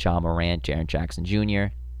didn't have Ja Morant, Jaren Jackson Jr.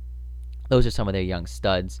 Those are some of their young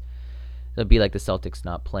studs. It'll be like the Celtics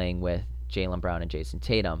not playing with Jaylen Brown and Jason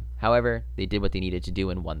Tatum. However, they did what they needed to do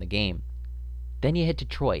and won the game. Then you hit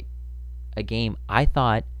Detroit, a game I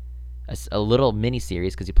thought, a little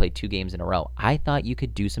mini-series because you played 2 games in a row. I thought you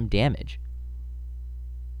could do some damage.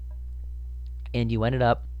 And you ended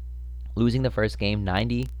up losing the first game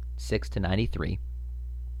 96-93.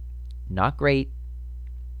 Not great.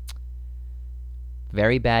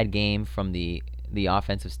 Very bad game from the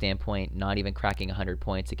offensive standpoint, not even cracking 100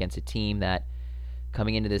 points against a team that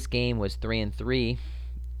coming into this game was 3-3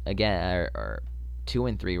 again, or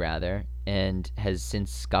 2-3 rather, and has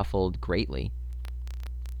since scuffled greatly.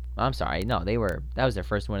 I'm sorry, no, that was their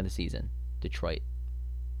first win of the season, Detroit.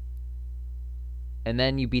 And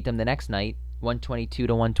then you beat them the next night,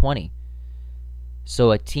 122-120.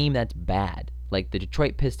 So a team that's bad, like the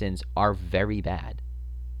Detroit Pistons, are very bad.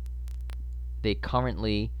 They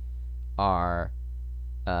currently are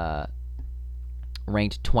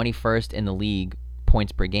ranked 21st in the league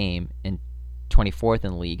points per game and 24th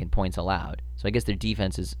in the league in points allowed. So I guess their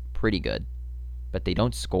defense is pretty good, but they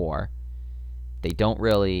don't score. They don't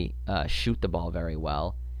really shoot the ball very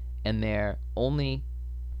well, and their only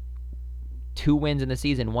 2 wins in the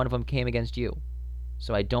season, one of them came against you.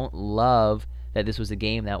 So I don't love that this was a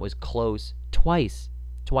game that was close twice.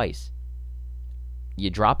 You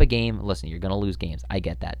drop a game, listen, you're going to lose games. I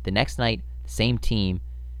get that. The next night, same team,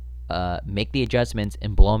 make the adjustments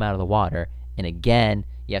and blow them out of the water. And again,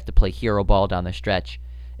 you have to play hero ball down the stretch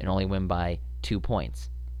and only win by 2 points.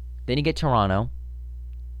 Then you get Toronto.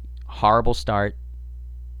 Horrible start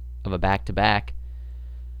of a back-to-back.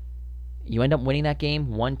 You end up winning that game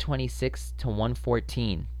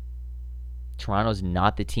 126-114. Toronto's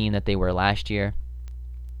not the team that they were last year.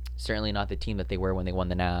 Certainly not the team that they were when they won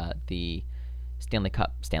the Stanley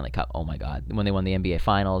Cup, oh my God, when they won the NBA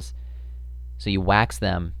Finals. So you wax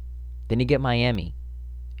them, then you get Miami,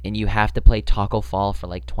 and you have to play Taco Fall for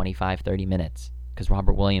like 25, 30 minutes because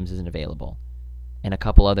Robert Williams isn't available. And a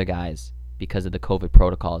couple other guys, because of the COVID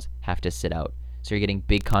protocols, have to sit out. So you're getting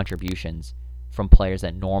big contributions from players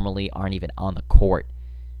that normally aren't even on the court.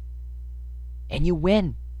 And you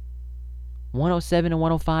win. 107 and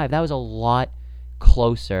 105. That was a lot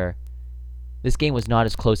closer. This game was not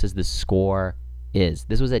as close as the score is.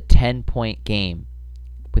 This was a 10-point game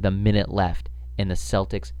with a minute left, and the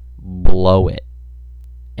Celtics blow it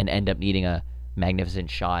and end up needing a magnificent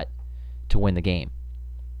shot to win the game.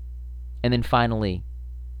 And then finally,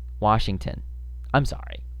 Washington. I'm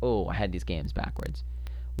sorry. Oh, I had these games backwards.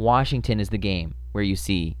 Washington is the game where you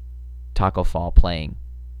see Taco Fall playing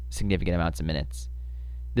significant amounts of minutes.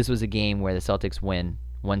 This was a game where the Celtics win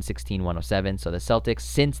 116-107. So the Celtics,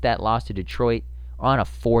 since that loss to Detroit, are on a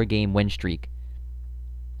 4-game win streak.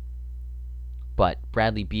 But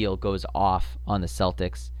Bradley Beal goes off on the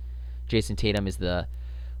Celtics. Jason Tatum is the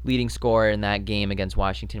leading scorer in that game against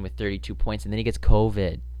Washington with 32 points, and then he gets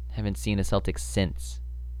COVID. Haven't seen the Celtics since.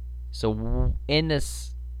 So in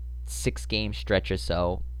this 6-game stretch or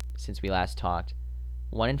so since we last talked,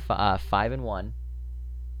 5-1.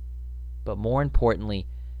 But more importantly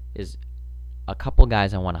is a couple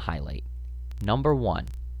guys I want to highlight. Number one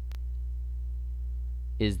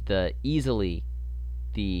is easily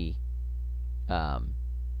the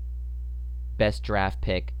best draft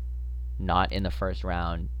pick, not in the first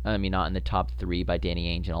round. Not in the top 3 by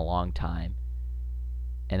Danny Ainge in a long time.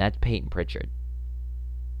 And that's Peyton Pritchard.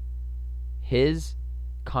 His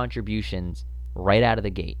contributions right out of the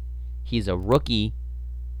gate. He's a rookie,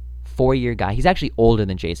 4-year guy. He's actually older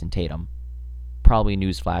than Jason Tatum. Probably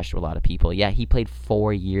newsflash to a lot of people. Yeah, he played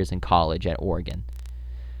 4 years in college at Oregon.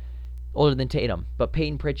 Older than Tatum. But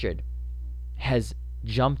Peyton Pritchard has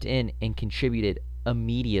jumped in and contributed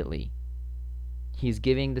immediately. He's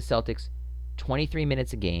giving the Celtics 23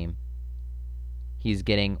 minutes a game. He's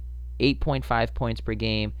getting 8.5 points per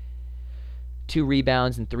game, 2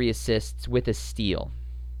 rebounds and 3 assists with a steal.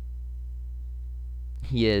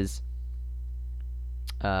 He is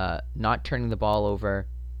not turning the ball over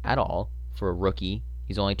at all for a rookie.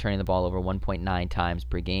 He's only turning the ball over 1.9 times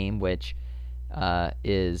per game, which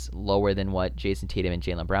is lower than what Jason Tatum and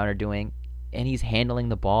Jaylen Brown are doing. And he's handling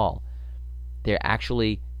the ball. They're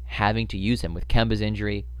actually having to use him with Kemba's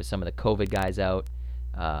injury, with some of the COVID guys out.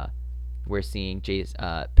 We're seeing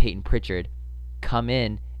Peyton Pritchard come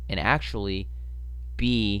in and actually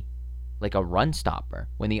be like a run stopper.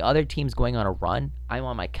 When the other team's going on a run, I'm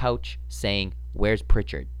on my couch saying, "Where's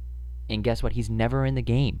Pritchard?" And guess what? He's never in the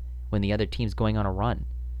game when the other team's going on a run.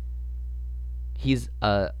 He's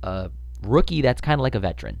a rookie that's kind of like a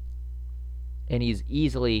veteran. And he's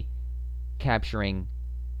easily capturing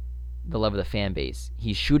the love of the fan base.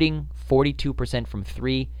 He's shooting 42% from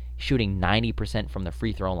 3, shooting 90% from the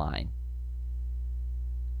free throw line.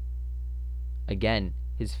 Again,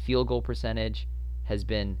 his field goal percentage has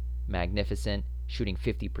been magnificent, shooting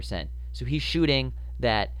 50%. So he's shooting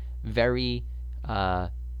that very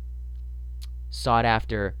sought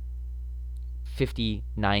after 50,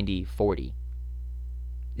 90, 40.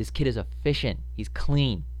 This kid is efficient. He's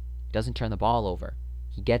clean. Doesn't turn the ball over.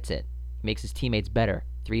 He gets it. He makes his teammates better.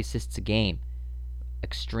 3 assists a game.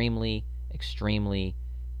 Extremely, extremely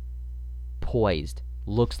poised.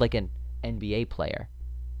 Looks like an NBA player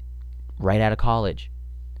right out of college.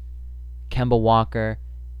 Kemba Walker,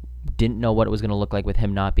 didn't know what it was going to look like with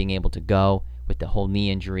him not being able to go with the whole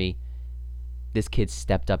knee injury. This kid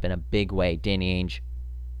stepped up in a big way. Danny Ainge,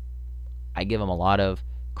 I give him a lot of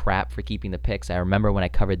crap for keeping the picks. I remember when I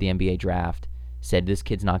covered the NBA draft, said this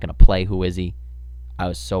kid's not going to play. Who is he? I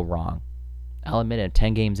was so wrong. I'll admit it,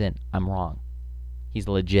 10 games in, I'm wrong. He's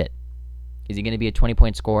legit. Is he going to be a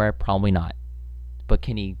 20-point scorer? Probably not. But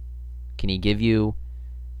can he give you,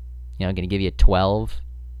 can he give you 12,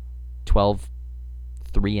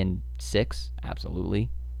 3 and 6?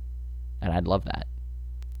 Absolutely. And I'd love that.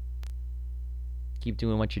 Keep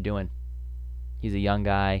doing what you're doing. He's a young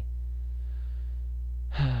guy.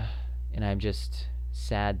 And I'm just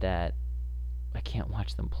sad that I can't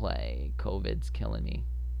watch them play. COVID's killing me.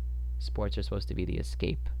 Sports are supposed to be the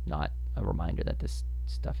escape, not a reminder that this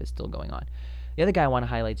stuff is still going on. The other guy I want to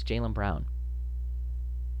highlight is Jaylen Brown.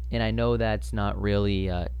 And I know that's not really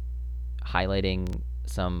highlighting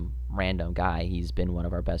some random guy. He's been one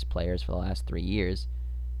of our best players for the last 3 years.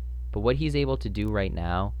 But what he's able to do right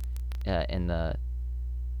now in the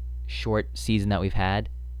short season that we've had,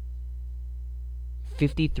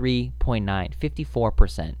 53.9,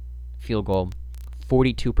 54% field goal,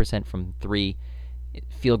 42% from 3.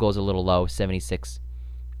 Field goal's a little low, 76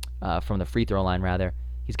 from the free throw line, rather.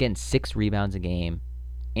 He's getting 6 rebounds a game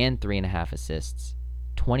and 3.5 assists,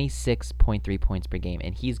 26.3 points per game,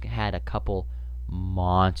 and he's had a couple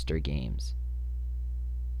monster games.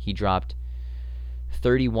 He dropped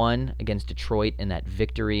 31 against Detroit in that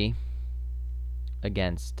victory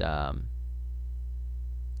against, I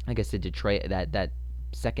guess, the Detroit, that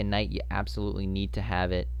second night. You absolutely need to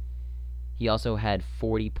have it. He also had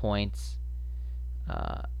 40 points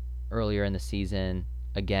earlier in the season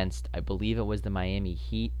against, I believe it was the Miami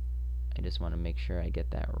Heat. I just want to make sure I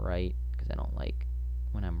get that right, because I don't like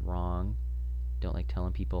when I'm wrong. Don't like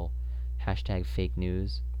telling people #fake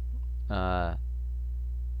news.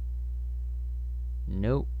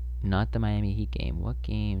 Nope, not the Miami Heat game. What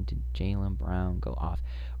game did Jaylen Brown go off?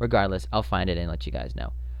 Regardless, I'll find it and let you guys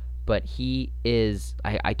know. But he is,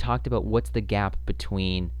 I talked about what's the gap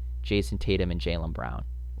between Jason Tatum and Jaylen Brown.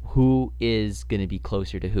 Who is going to be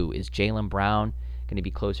closer to who? Is Jaylen Brown going to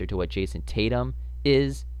be closer to what Jason Tatum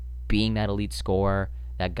is, being that elite scorer,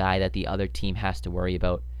 that guy that the other team has to worry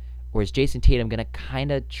about? Or is Jason Tatum going to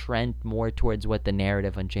kind of trend more towards what the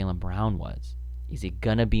narrative on Jaylen Brown was? Is he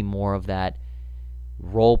going to be more of that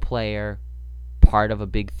role player, part of a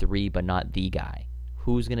big three, but not the guy?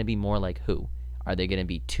 Who's going to be more like who? Are they going to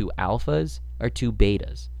be 2 alphas or 2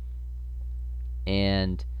 betas?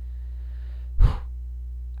 And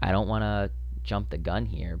I don't want to jump the gun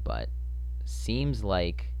here, but seems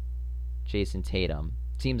like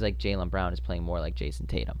Jaylen Brown is playing more like Jason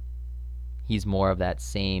Tatum. He's more of that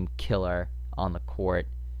same killer on the court,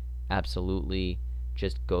 absolutely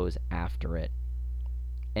just goes after it.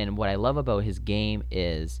 And what I love about his game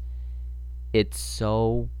is it's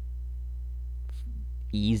so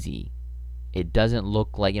easy. It doesn't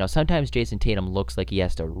look like, sometimes Jason Tatum looks like he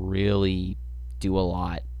has to really do a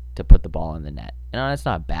lot to put the ball in the net. And that's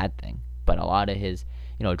not a bad thing, but a lot of his,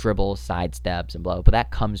 dribbles, sidesteps, and blah, but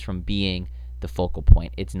that comes from being the focal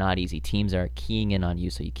point. It's not easy. Teams are keying in on you,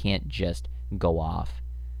 so you can't just go off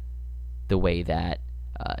the way that,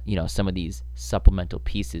 some of these supplemental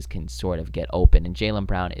pieces can sort of get open. And Jaylen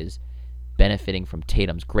Brown is benefiting from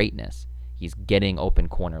Tatum's greatness. He's getting open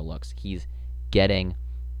corner looks. He's getting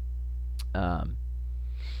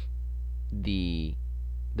the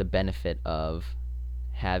benefit of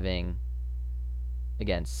having,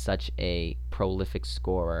 again, such a prolific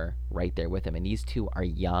scorer right there with him. And these two are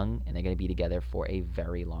young, and they're going to be together for a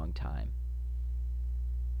very long time.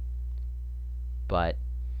 But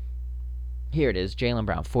here it is, Jaylen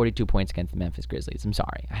Brown, 42 points against the Memphis Grizzlies. I'm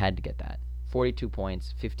sorry, I had to get that. 42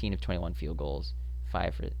 points, 15 of 21 field goals,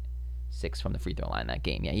 5 for 6 from the free throw line that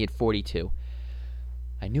game. Yeah, he had 42.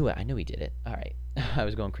 I knew it. I knew he did it. All right. I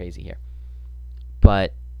was going crazy here.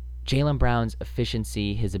 But Jaylen Brown's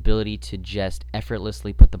efficiency, his ability to just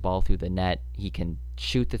effortlessly put the ball through the net, he can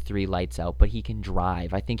shoot the 3 lights out, but he can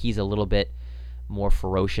drive. I think he's a little bit more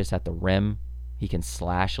ferocious at the rim. He can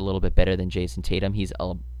slash a little bit better than Jason Tatum. He's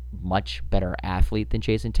a much better athlete than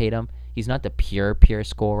Jason Tatum. He's not the pure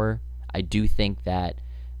scorer. I do think that,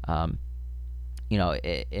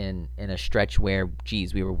 in a stretch where,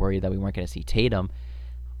 we were worried that we weren't going to see Tatum,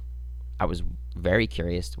 I was very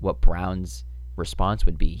curious what Brown's response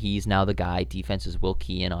would be. He's now the guy. Defenses will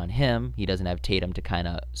key in on him. He doesn't have Tatum to kind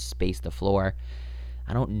of space the floor.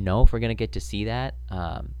 I don't know if we're going to get to see that.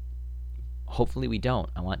 Hopefully we don't.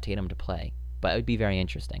 I want Tatum to play, but it would be very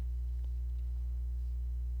interesting.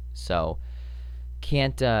 So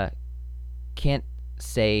can't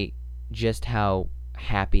say just how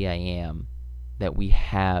happy I am that we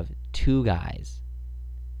have 2 guys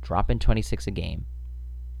dropping 26 a game,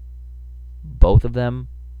 both of them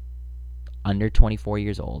under 24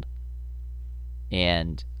 years old,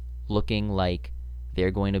 and looking like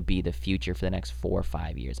they're going to be the future for the next 4 or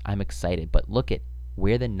 5 years. I'm excited, but look at,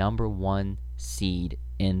 we're the number 1 seed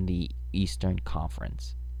in the Eastern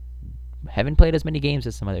Conference. Haven't played as many games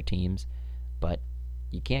as some other teams, but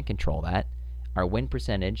you can't control that. Our win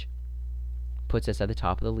percentage puts us at the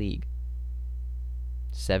top of the league.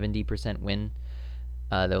 70% win.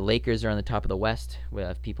 The Lakers are on the top of the West,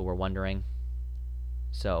 if people were wondering.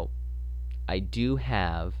 So I do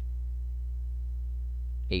have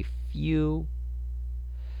a few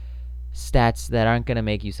stats that aren't going to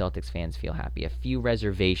make you Celtics fans feel happy. A few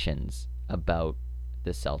reservations about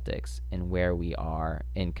the Celtics and where we are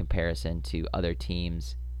in comparison to other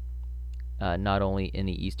teams, not only in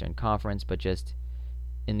the Eastern Conference, but just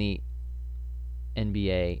in the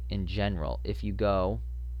NBA in general. If you go...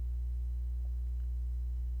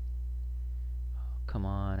 Come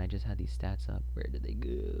on, I just had these stats up. Where did they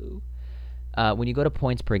go? When you go to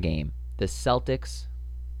points per game, the Celtics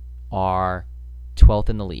are 12th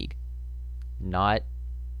in the league. not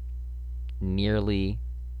nearly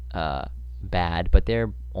bad, but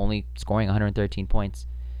they're only scoring 113 points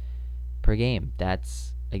per game.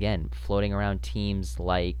 That's, again, floating around teams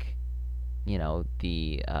like,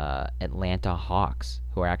 the Atlanta Hawks,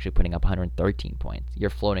 who are actually putting up 113 points. You're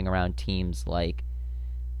floating around teams like,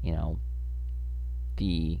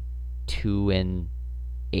 the 2-8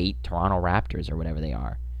 Toronto Raptors or whatever they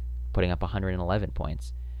are, putting up 111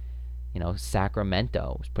 points.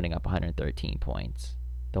 Sacramento is putting up 113 points.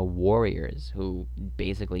 The Warriors, who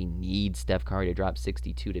basically need Steph Curry to drop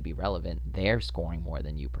 62 to be relevant, they're scoring more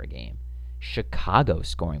than you per game. Chicago's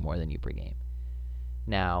scoring more than you per game.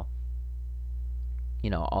 Now,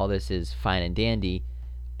 all this is fine and dandy,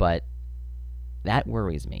 but that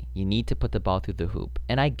worries me. You need to put the ball through the hoop.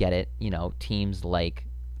 And I get it. Teams like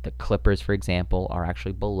the Clippers, for example, are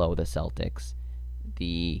actually below the Celtics.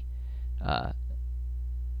 The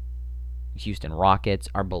Houston Rockets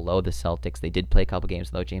are below the Celtics. They did play a couple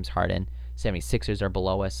games without James Harden. 76ers are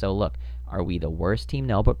below us. So look, are we the worst team?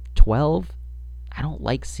 No, but 12? I don't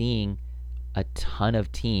like seeing a ton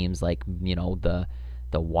of teams like,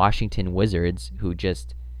 the Washington Wizards, who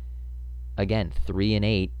just, again,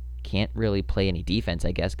 3-8, can't really play any defense,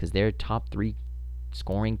 I guess, because they're top 3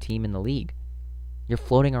 scoring team in the league. You're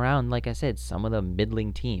floating around, like I said, some of the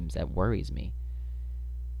middling teams. That worries me.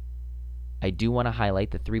 I do want to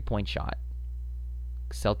highlight the 3-point shot.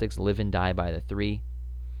 Celtics live and die by the 3.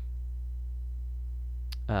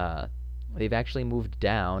 They've actually moved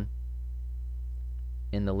down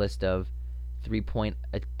in the list of 3-point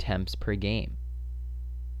attempts per game.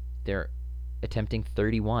 They're attempting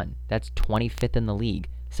 31. That's 25th in the league.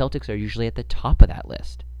 Celtics are usually at the top of that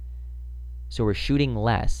list. So we're shooting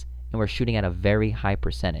less, and we're shooting at a very high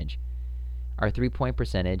percentage. Our 3-point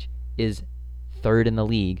percentage is 3rd in the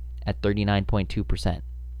league at 39.2%.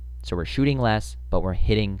 So we're shooting less, but we're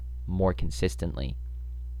hitting more consistently.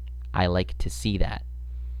 I like to see that.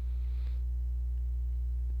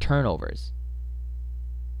 Turnovers.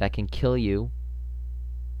 That can kill you.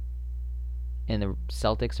 And the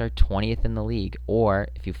Celtics are 20th in the league. Or,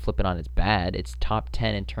 if you flip it on its bad, it's top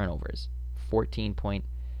 10 in turnovers.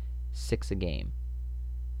 14.6 a game.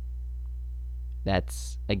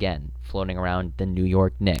 That's, again, floating around the New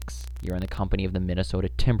York Knicks. You're in the company of the Minnesota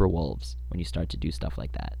Timberwolves when you start to do stuff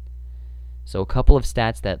like that. So a couple of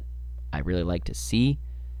stats that I really like to see.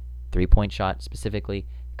 3-point shot specifically.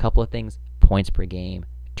 A couple of things. Points per game.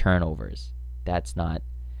 Turnovers. That's not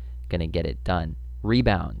going to get it done.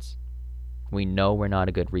 Rebounds. We know we're not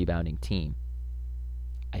a good rebounding team.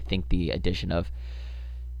 I think the addition of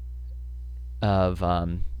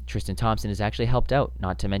Tristan Thompson has actually helped out.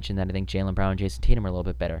 Not to mention that I think Jaylen Brown and Jason Tatum are a little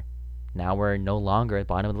bit better. Now we're no longer at the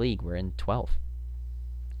bottom of the league. We're in 12th.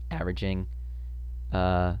 Averaging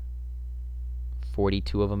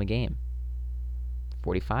 42 of them a game.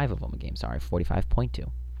 45 of them a game,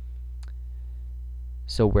 45.2.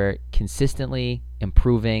 So we're consistently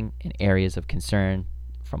improving in areas of concern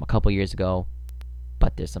from a couple years ago.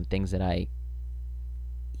 But there's some things that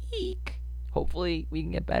hopefully we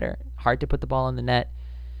can get better. Hard to put the ball in the net.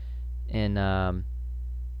 And,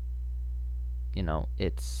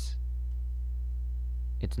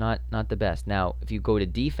 it's not the best. Now, if you go to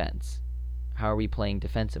defense, how are we playing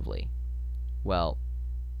defensively? Well,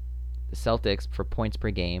 the Celtics, for points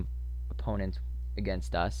per game, opponents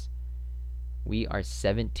against us, we are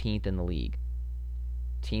 17th in the league.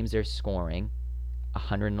 Teams are scoring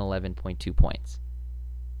 111.2 points.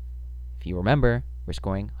 If you remember, we're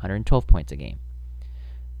scoring 112 points a game.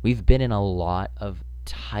 We've been in a lot of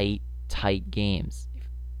tight games. If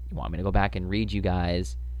you want me to go back and read you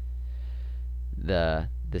guys the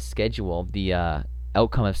schedule, the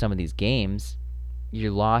outcome of some of these games,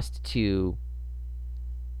 you lost to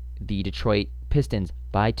the Detroit Pistons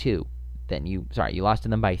by 2. Then you lost to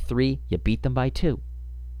them by 3. You beat them by 2.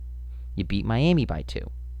 You beat Miami by 2.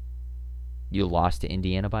 You lost to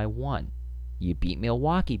Indiana by 1. You beat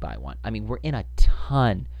Milwaukee by 1. I mean, we're in a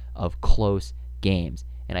ton of close games,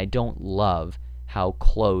 and I don't love how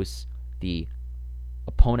close the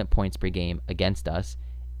opponent points per game against us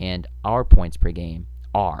and our points per game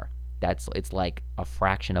are. It's like a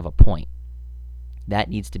fraction of a point. That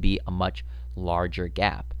needs to be a much larger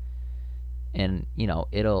gap. And,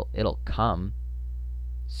 it'll come,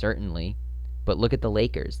 certainly. But look at the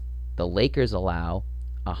Lakers. The Lakers allow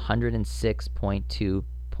 106.2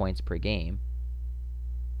 points per game.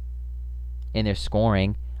 And they're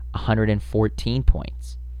scoring 114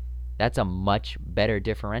 points. That's a much better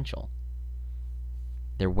differential.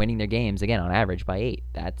 They're winning their games, again, on average by 8.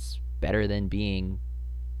 That's better than being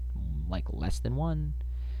like less than 1.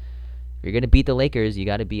 If you're going to beat the Lakers, you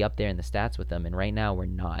got to be up there in the stats with them, and right now we're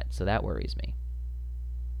not, so that worries me.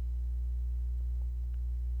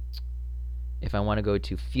 If I want to go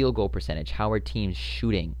to field goal percentage, how are teams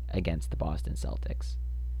shooting against the Boston Celtics?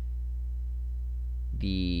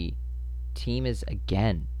 The team is,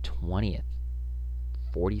 again, 20th.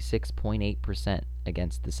 46.8%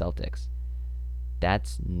 against the Celtics.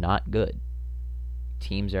 That's not good.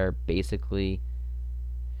 Teams are basically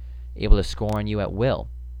able to score on you at will.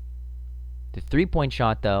 The three-point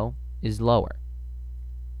shot, though, is lower.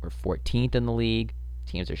 We're 14th in the league.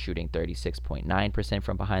 Teams are shooting 36.9%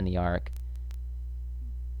 from behind the arc.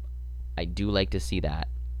 I do like to see that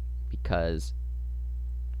because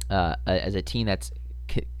as a team that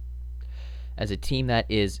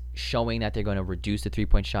is showing that they're going to reduce the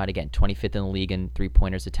three-point shot, again, 25th in the league in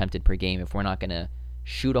three-pointers attempted per game. If we're not going to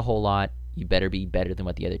shoot a whole lot, you better be better than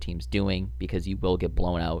what the other team's doing because you will get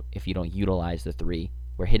blown out if you don't utilize the three.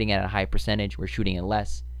 We're hitting it at a high percentage. We're shooting it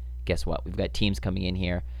less. Guess what? We've got teams coming in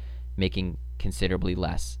here making considerably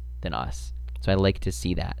less than us. So I like to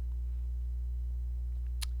see that.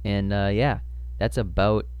 And yeah, that's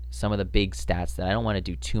about some of the big stats that I don't want to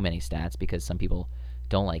do too many stats because some people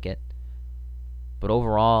don't like it. But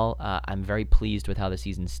overall, I'm very pleased with how the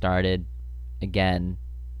season started. Again,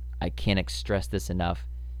 I can't stress this enough.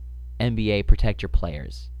 NBA, protect your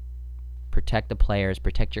players. Protect the players,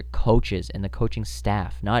 protect your coaches and the coaching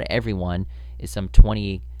staff. Not everyone is some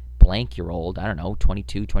 20-blank-year-old, I don't know,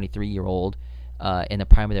 22, 23-year-old in the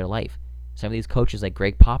prime of their life. Some of these coaches like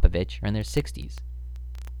Greg Popovich are in their 60s.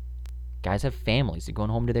 Guys have families. They're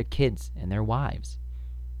going home to their kids and their wives.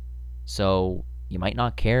 So you might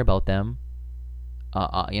not care about them.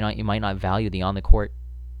 You might not value the on-the-court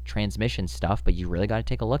transmission stuff, but you really got to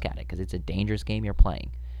take a look at it because it's a dangerous game you're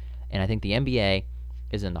playing. And I think the NBA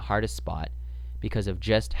is in the hardest spot because of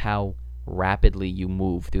just how rapidly you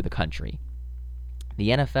move through the country. The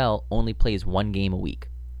NFL only plays one game a week.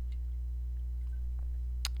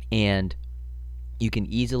 And you can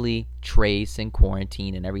easily trace and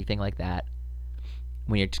quarantine and everything like that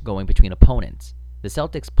when you're going between opponents. The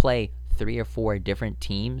Celtics play 3 or 4 different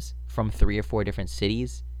teams from 3 or 4 different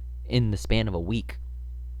cities in the span of a week.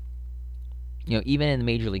 You know, even in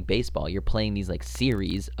Major League Baseball, you're playing these like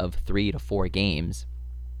series of 3 to 4 games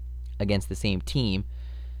against the same team.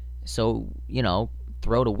 So, you know,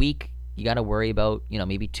 throughout a week, you got to worry about, you know,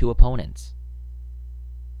 maybe 2 opponents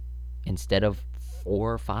instead of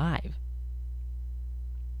 4 or 5.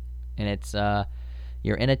 And it's,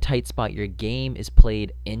 you're in a tight spot. Your game is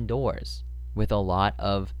played indoors with a lot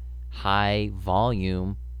of high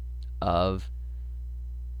volume of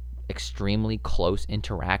extremely close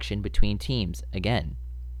interaction between teams. Again,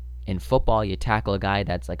 in football, you tackle a guy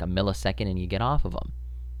that's like a millisecond and you get off of him.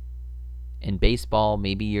 In baseball,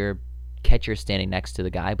 maybe your catcher's standing next to the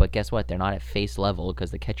guy, but guess what? They're not at face level because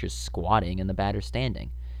the catcher's squatting and the batter's standing.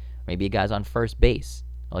 Maybe a guy's on first base.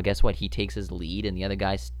 Well, guess what? He takes his lead and the other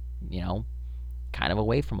guy's, you know, kind of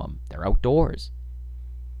away from him. They're outdoors.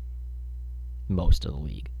 Most of the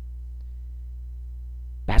league.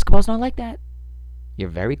 Basketball's not like that. You're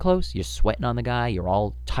very close. You're sweating on the guy. You're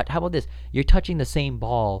all... How about this? You're touching the same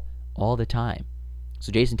ball all the time.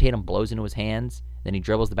 So Jason Tatum blows into his hands. Then he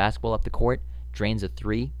dribbles the basketball up the court. Drains a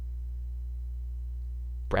 3.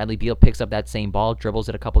 Bradley Beal picks up that same ball. Dribbles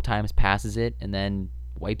it a couple times. Passes it. And then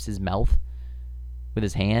wipes his mouth with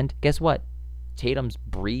his hand. Guess what? Tatum's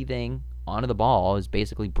breathing onto the ball is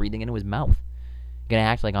basically breathing into his mouth. You're going to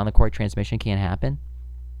act like on-the-court transmission can't happen?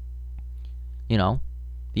 You know,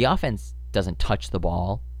 the offense doesn't touch the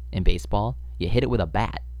ball in baseball. You hit it with a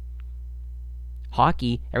bat.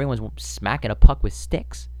 Hockey, everyone's smacking a puck with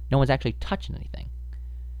sticks. No one's actually touching anything.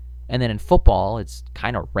 And then in football, it's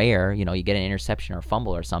kind of rare. You know, you get an interception or a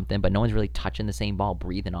fumble or something, but no one's really touching the same ball,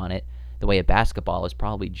 breathing on it. The way a basketball is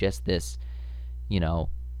probably just this, you know,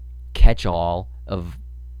 catch-all of...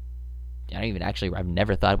 I've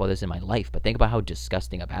never thought about this in my life, but think about how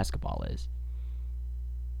disgusting a basketball is.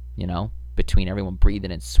 You know? Between everyone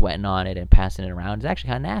breathing and sweating on it and passing it around. It's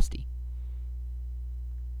actually kind of nasty.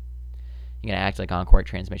 You're going to act like on-court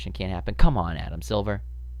transmission can't happen? Come on, Adam Silver.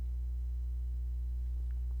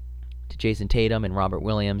 To Jason Tatum and Robert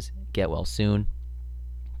Williams, get well soon.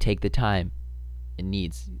 Take the time it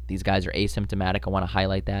needs. These guys are asymptomatic. I want to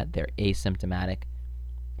highlight that. They're asymptomatic,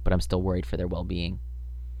 but I'm still worried for their well-being.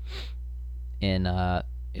 And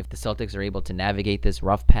if the Celtics are able to navigate this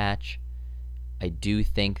rough patch, I do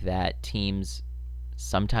think that teams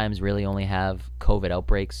sometimes really only have COVID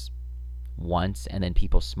outbreaks once, and then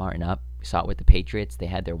people smarten up. We saw it with the Patriots. They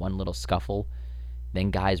had their one little scuffle. Then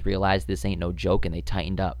guys realized this ain't no joke, and they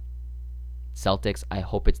tightened up. Celtics, I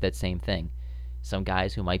hope it's that same thing. some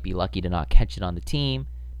guys who might be lucky to not catch it on the team.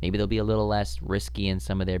 Maybe they'll be a little less risky in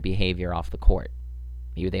some of their behavior off the court.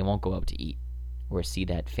 Maybe they won't go out to eat or see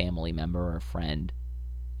that family member or friend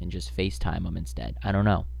and just FaceTime them instead. I don't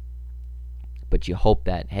know. But you hope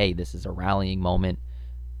that, hey, this is a rallying moment.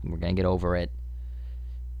 We're going to get over it.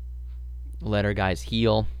 Let our guys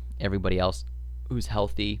heal. Everybody else who's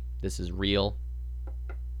healthy, this is real.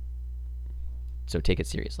 So take it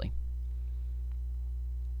seriously.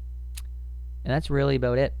 And that's really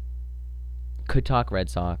about it. Could talk Red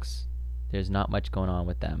Sox. There's not much going on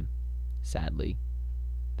with them, sadly.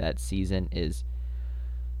 That season is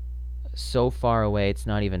so far away, it's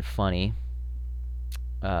not even funny.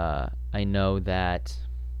 I know that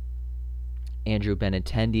Andrew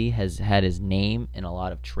Benintendi has had his name in a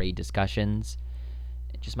lot of trade discussions.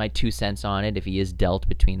 Just my 2 cents on it, if he is dealt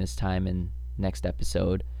between this time and next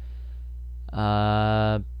episode.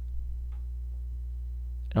 I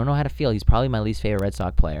don't know how to feel. He's probably my least favorite Red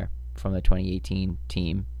Sox player from the 2018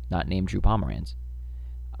 team, not named Drew Pomeranz.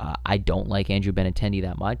 I don't like Andrew Benintendi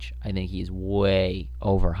that much. I think he's way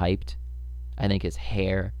overhyped. I think his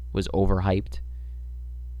hair was overhyped.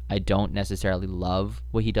 I don't necessarily love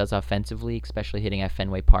what he does offensively, especially hitting at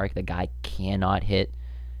Fenway Park. The guy cannot hit,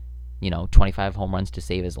 25 home runs to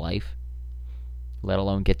save his life, let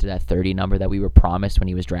alone get to that 30 number that we were promised when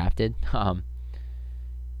he was drafted.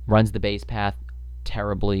 Runs the base path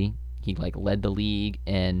terribly. He led the league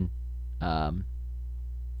in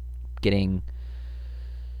getting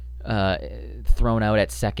thrown out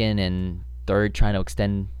at second and third, trying to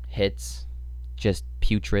extend hits. Just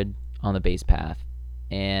putrid on the base path.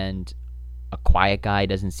 And a quiet guy,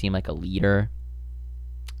 doesn't seem like a leader.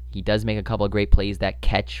 He does make a couple of great plays. That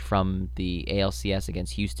catch from the ALCS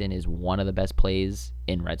against Houston is one of the best plays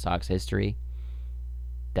in Red Sox history.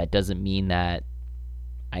 That doesn't mean that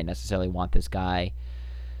I necessarily want this guy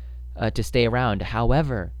to stay around.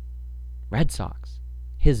 However, Red Sox,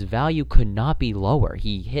 his value could not be lower.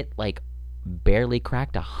 He hit barely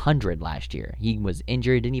cracked 100 last year. He was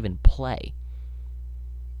injured, didn't even play.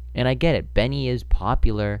 And I get it. Benny is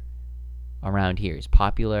popular around here. He's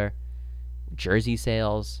popular jersey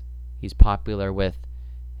sales. He's popular with,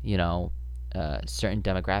 certain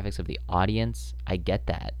demographics of the audience. I get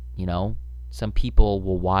that, Some people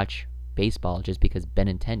will watch baseball just because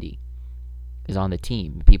Benintendi is on the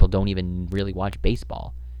team. People don't even really watch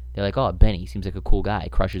baseball. They're like, oh, Benny seems like a cool guy,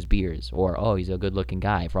 crushes beers. Or, oh, he's a good-looking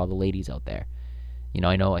guy for all the ladies out there.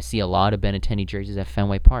 I see a lot of Benintendi jerseys at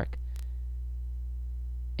Fenway Park.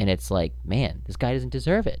 And it's like, man, this guy doesn't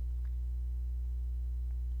deserve it.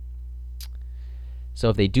 So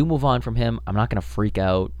if they do move on from him, I'm not going to freak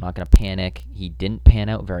out. I'm not going to panic. He didn't pan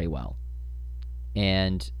out very well.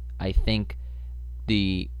 And I think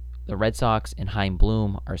the Red Sox and Chaim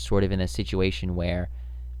Bloom are sort of in a situation where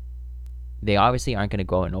they obviously aren't going to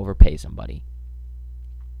go out and overpay somebody.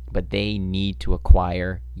 But they need to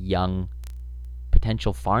acquire young,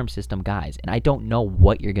 potential farm system guys. And I don't know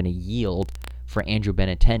what you're going to yield for Andrew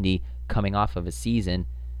Benintendi coming off of a season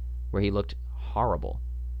where he looked horrible.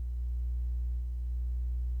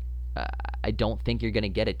 I don't think you're going to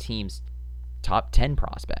get a team's top 10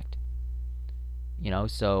 prospect.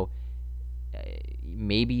 So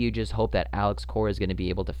maybe you just hope that Alex Cora is going to be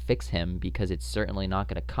able to fix him, because it's certainly not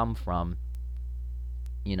going to come from,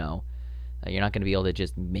 you're not going to be able to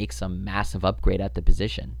just make some massive upgrade at the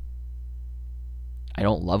position. I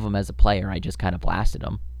don't love him as a player. I just kind of blasted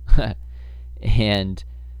him. And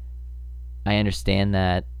I understand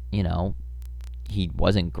that, he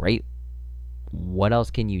wasn't great. What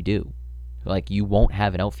else can you do? You won't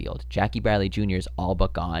have an outfield. Jackie Bradley Jr. is all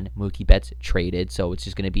but gone. Mookie Betts traded, so it's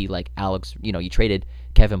just going to be Alex. You traded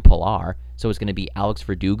Kevin Pillar, so it's going to be Alex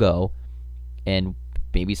Verdugo and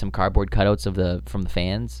maybe some cardboard cutouts from the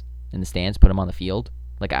fans in the stands. Put them on the field.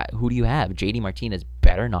 Who do you have? JD Martinez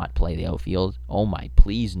better not play the outfield. Oh my,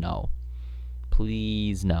 please no.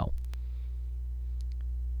 Please no.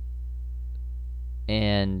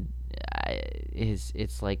 And it's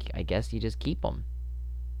I guess you just keep him.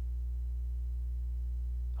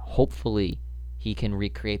 Hopefully he can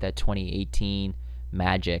recreate that 2018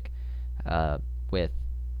 magic with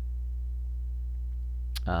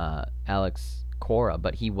Alex Cora,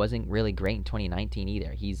 but he wasn't really great in 2019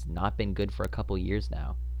 either. He's not been good for a couple years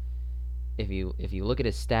now. If you look at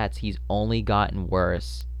his stats, he's only gotten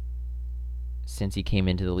worse since he came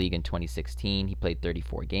into the league in 2016. He played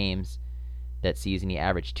 34 games. That season he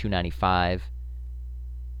averaged 295.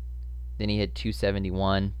 Then he hit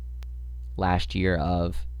 271 last year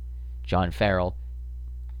of John Farrell.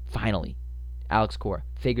 Finally, Alex Cora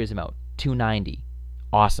figures him out. 290.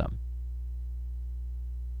 Awesome.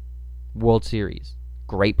 World Series.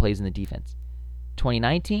 Great plays in the defense.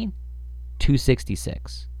 2019,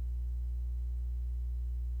 266.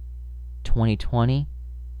 2020,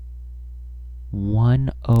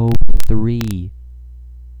 103.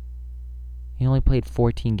 He only played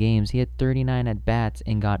 14 games. He had 39 at-bats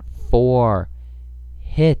and got 4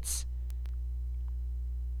 hits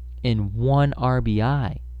and 1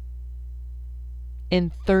 RBI.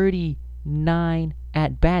 In 39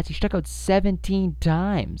 at-bats, he struck out 17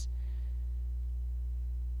 times.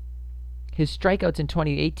 His strikeouts in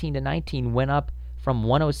 2018 to 19 went up from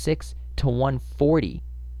 106 to 140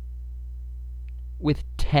 with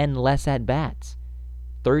 10 less at-bats.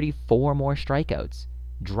 34 more strikeouts.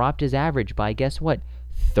 Dropped his average by, guess what,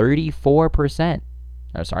 34%.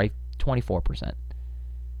 Oh, sorry, 24%.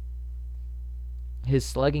 His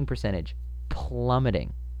slugging percentage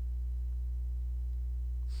plummeting.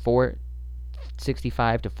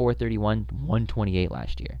 465 to 431, 128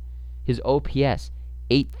 last year. His OPS,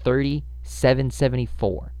 830,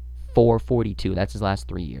 774, 442. That's his last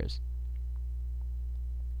 3 years.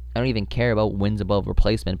 I don't even care about wins above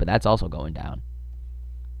replacement, but that's also going down.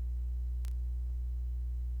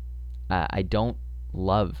 I don't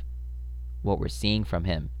love what we're seeing from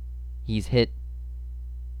him. He's hit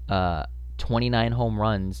 29 home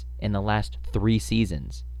runs in the last 3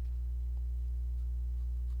 seasons.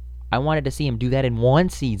 I wanted to see him do that in 1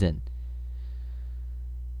 season.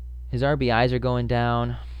 His RBIs are going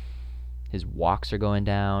down. His walks are going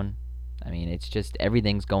down. I mean, it's just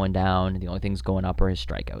everything's going down. The only things going up are his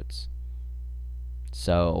strikeouts.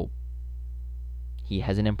 So he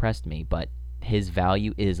hasn't impressed me, but his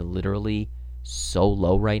value is literally so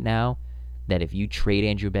low right now that if you trade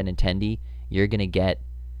Andrew Benintendi, you're going to get,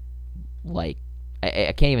 like,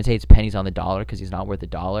 I can't even say it's pennies on the dollar because he's not worth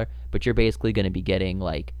 $1, but you're basically going to be getting,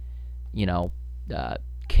 like, you know,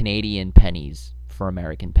 Canadian pennies for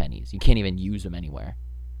American pennies. You can't even use them anywhere.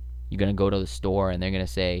 You're going to go to the store and they're going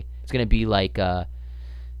to say, it's going to be like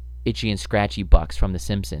Itchy and Scratchy bucks from The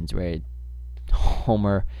Simpsons, where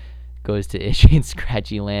Homer goes to Itchy and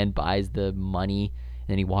Scratchy land, buys the money, and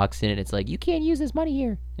then he walks in and it's like, you can't use this money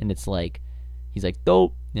here. And it's like, he's like,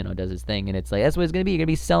 dope, you know, does his thing. And it's like, that's what it's going to be. You're going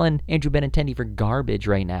to be selling Andrew Benintendi for garbage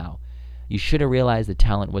right now. You should have realized the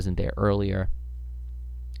talent wasn't there earlier.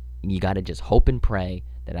 You got to just hope and pray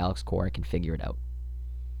that Alex Cora can figure it out.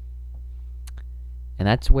 And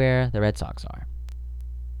that's where the Red Sox are.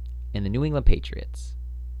 And the New England Patriots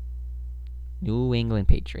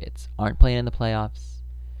aren't playing in the playoffs.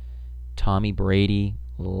 Tommy Brady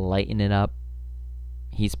lighting it up.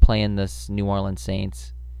 He's playing this New Orleans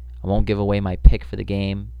Saints. I won't give away my pick for the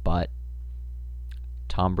game, but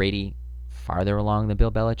Tom Brady farther along than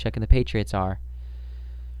Bill Belichick and the Patriots are.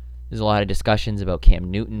 There's a lot of discussions about Cam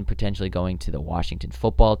Newton potentially going to the Washington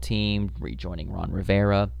football team, rejoining Ron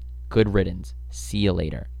Rivera. Good riddance. See you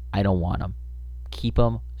later. I don't want him. Keep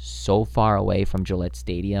him so far away from Gillette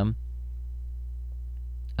Stadium.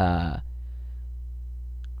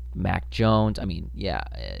 Mac Jones,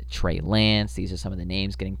 Trey Lance. These are some of the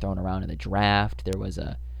names getting thrown around in the draft. There was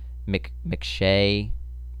a McShay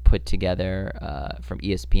put together from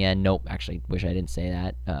ESPN. Nope, actually, wish I didn't say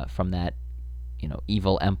that. From that,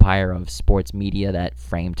 evil empire of sports media that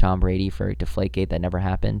framed Tom Brady for Deflategate that never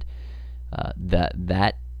happened.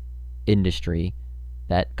 That industry,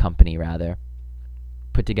 that company rather,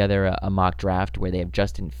 put together a mock draft where they have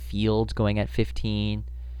Justin Fields going at 15.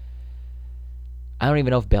 I don't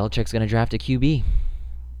even know if Belichick's going to draft a QB.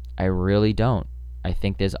 I really don't. I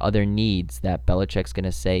think there's other needs that Belichick's going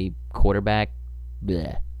to say quarterback,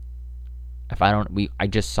 bleh. I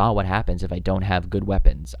just saw what happens if I don't have good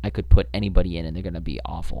weapons. I could put anybody in and they're going to be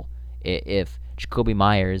awful. If Jacoby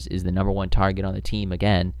Myers is the number 1 target on the team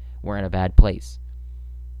again, we're in a bad place.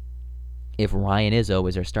 If Ryan Izzo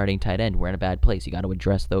is our starting tight end, we're in a bad place. You got to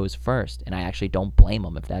address those first. And I actually don't blame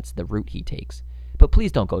him if that's the route he takes. But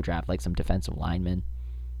please don't go draft like some defensive lineman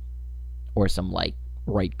or some like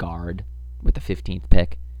right guard with the 15th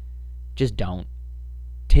pick. Just don't.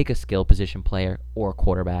 Take a skill position player or a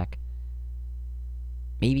quarterback.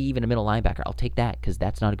 Maybe even a middle linebacker. I'll take that because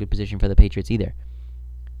that's not a good position for the Patriots either.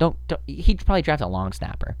 Don't. He'd probably draft a long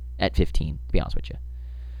snapper at 15, to be honest with you.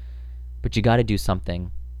 But you got to do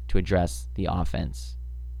something to address the offense.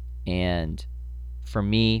 And for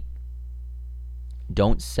me,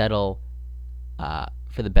 don't settle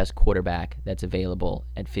for the best quarterback that's available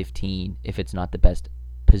at 15 if it's not the best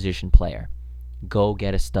position player. Go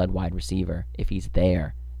get a stud wide receiver if he's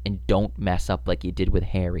there, and don't mess up like you did with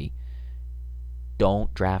Harry.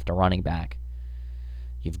 Don't draft a running back.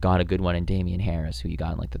 You've got a good one in Damian Harris, who you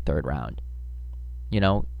got in like the 3rd round.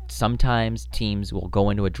 Sometimes teams will go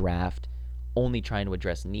into a draft only trying to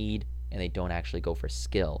address need, and they don't actually go for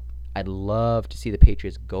skill. I'd love to see the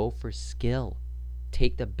Patriots go for skill.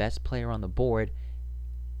 Take the best player on the board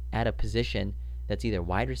at a position that's either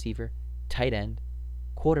wide receiver, tight end,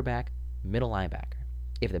 quarterback, middle linebacker.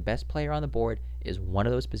 If the best player on the board is one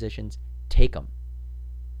of those positions, take them.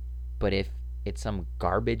 But if it's some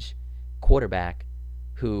garbage quarterback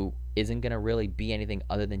who isn't going to really be anything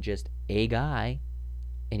other than just a guy,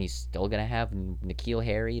 and he's still going to have N'Keal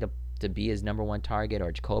Harry to be his number one target,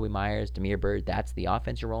 or Jacoby Myers, Damiere Byrd, that's the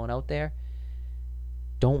offense you're rolling out there,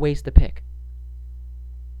 don't waste the pick.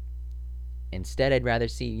 Instead, I'd rather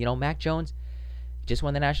see, Mac Jones just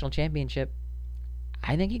won the national championship.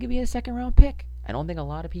 I think he could be a second-round pick. I don't think a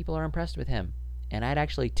lot of people are impressed with him. And I'd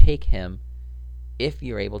actually take him if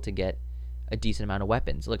you're able to get a decent amount of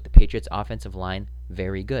weapons. Look, the Patriots' offensive line,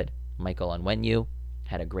 very good. Michael Onwenu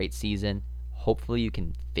had a great season. Hopefully you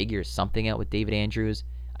can figure something out with David Andrews.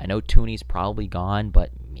 I know Tooney's probably gone, but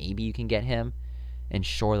maybe you can get him and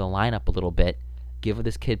shore the line up a little bit. Give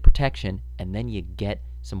this kid protection, and then you get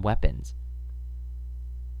some weapons.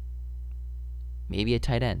 Maybe a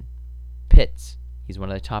tight end. Pitts. He's one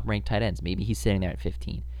of the top-ranked tight ends. Maybe he's sitting there at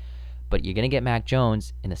 15. But you're going to get Mac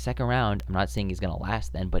Jones in the second round. I'm not saying he's going to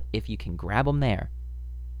last then, but if you can grab him there,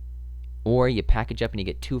 or you package up and you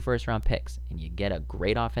get 2 first-round picks, and you get a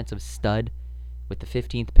great offensive stud with the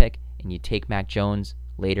 15th pick, and you take Mac Jones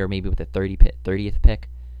later, maybe with the 30th pick,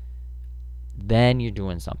 then you're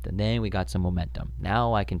doing something. Then we got some momentum.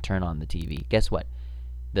 Now I can turn on the TV. Guess what?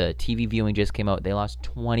 The TV viewing just came out. They lost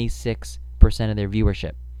 26% of their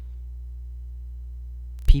viewership.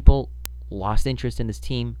 People lost interest in this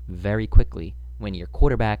team very quickly when your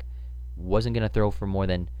quarterback wasn't going to throw for more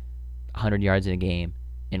than 100 yards in a game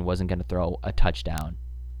and wasn't going to throw a touchdown.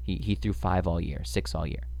 He threw 5 all year, 6 all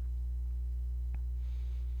year.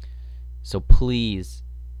 So please,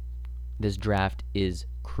 this draft is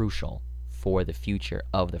crucial for the future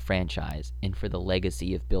of the franchise and for the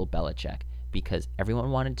legacy of Bill Belichick, because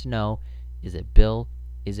everyone wanted to know, is it Bill?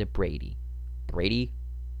 Is it Brady? Brady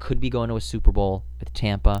could be going to a Super Bowl with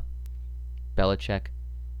Tampa. Belichick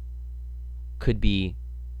could be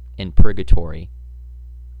in purgatory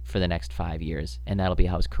for the next 5 years, and that'll be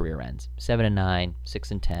how his career ends. 7-9,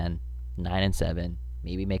 6-10, 9-7,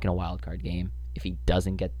 maybe making a wild card game if he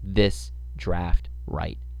doesn't get this draft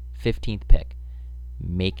right. 15th pick.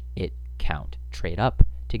 Make it count. Trade up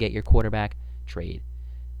to get your quarterback. Trade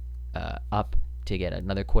up to get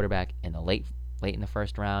another quarterback in the late in the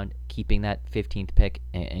first round, keeping that 15th pick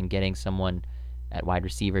and getting someone at wide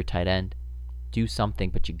receiver, tight end. Do something,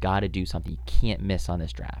 but you got to do something. You can't miss on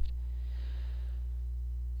this draft.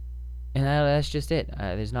 And that's just it.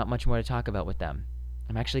 There's not much more to talk about with them.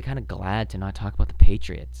 I'm actually kind of glad to not talk about the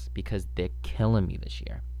Patriots because they're killing me this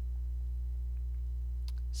year.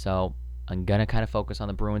 So I'm going to kind of focus on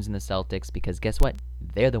the Bruins and the Celtics because guess what?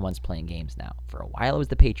 They're the ones playing games now. For a while it was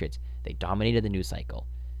the Patriots. They dominated the news cycle.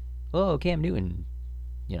 Oh, Cam Newton,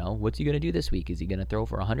 what's he going to do this week? Is he going to throw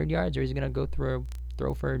for 100 yards or is he going to go throw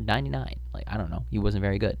for 99? I don't know. He wasn't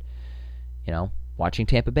very good. Watching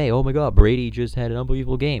Tampa Bay, oh my God, Brady just had an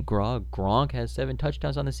unbelievable game. Gronk has 7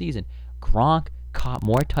 touchdowns on the season. Gronk caught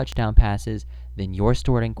more touchdown passes than your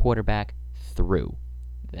starting quarterback threw.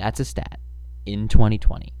 That's a stat in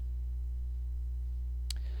 2020.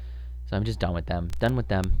 So I'm just done with them.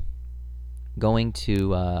 Going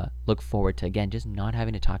to look forward to, again, just not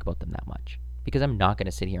having to talk about them that much. Because I'm not going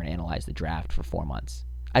to sit here and analyze the draft for 4 months.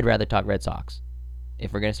 I'd rather talk Red Sox.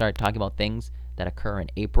 If we're going to start talking about things that occur in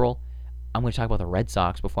April, I'm going to talk about the Red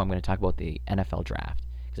Sox before I'm going to talk about the NFL draft.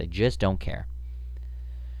 Because I just don't care.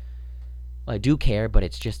 Well, I do care, but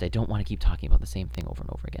it's just I don't want to keep talking about the same thing over and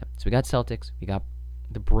over again. So we got Celtics. We got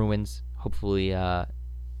the Bruins. Hopefully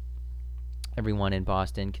everyone in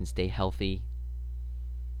Boston can stay healthy.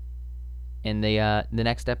 And the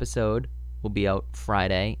next episode will be out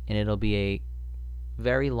Friday, and it'll be a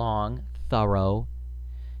very long, thorough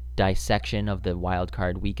dissection of the wild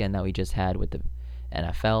card weekend that we just had with the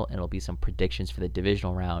NFL, and it'll be some predictions for the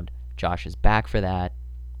divisional round. Josh is back for that.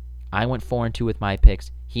 I went 4-2 with my picks.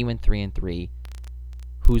 He went 3-3.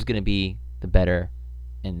 Who's going to be the better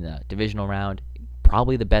in the divisional round?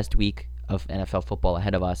 Probably the best week of NFL football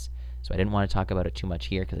ahead of us, so I didn't want to talk about it too much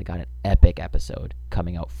here because I got an epic episode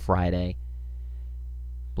coming out Friday.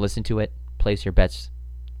 Listen to it, place your bets,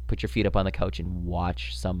 put your feet up on the couch, and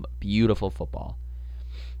watch some beautiful football.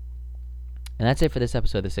 And that's it for this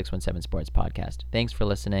episode of the 617 Sports Podcast. Thanks for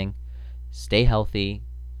listening. Stay healthy.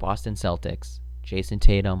 Boston Celtics, Jason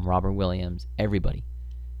Tatum, Robert Williams, everybody.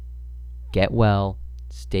 Get well.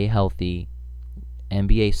 Stay healthy.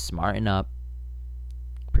 NBA, smarten up.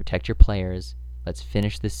 Protect your players. Let's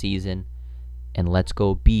finish the season. And let's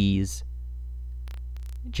go Bees.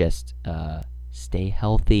 just stay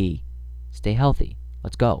healthy. Stay healthy.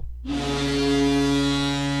 Let's go.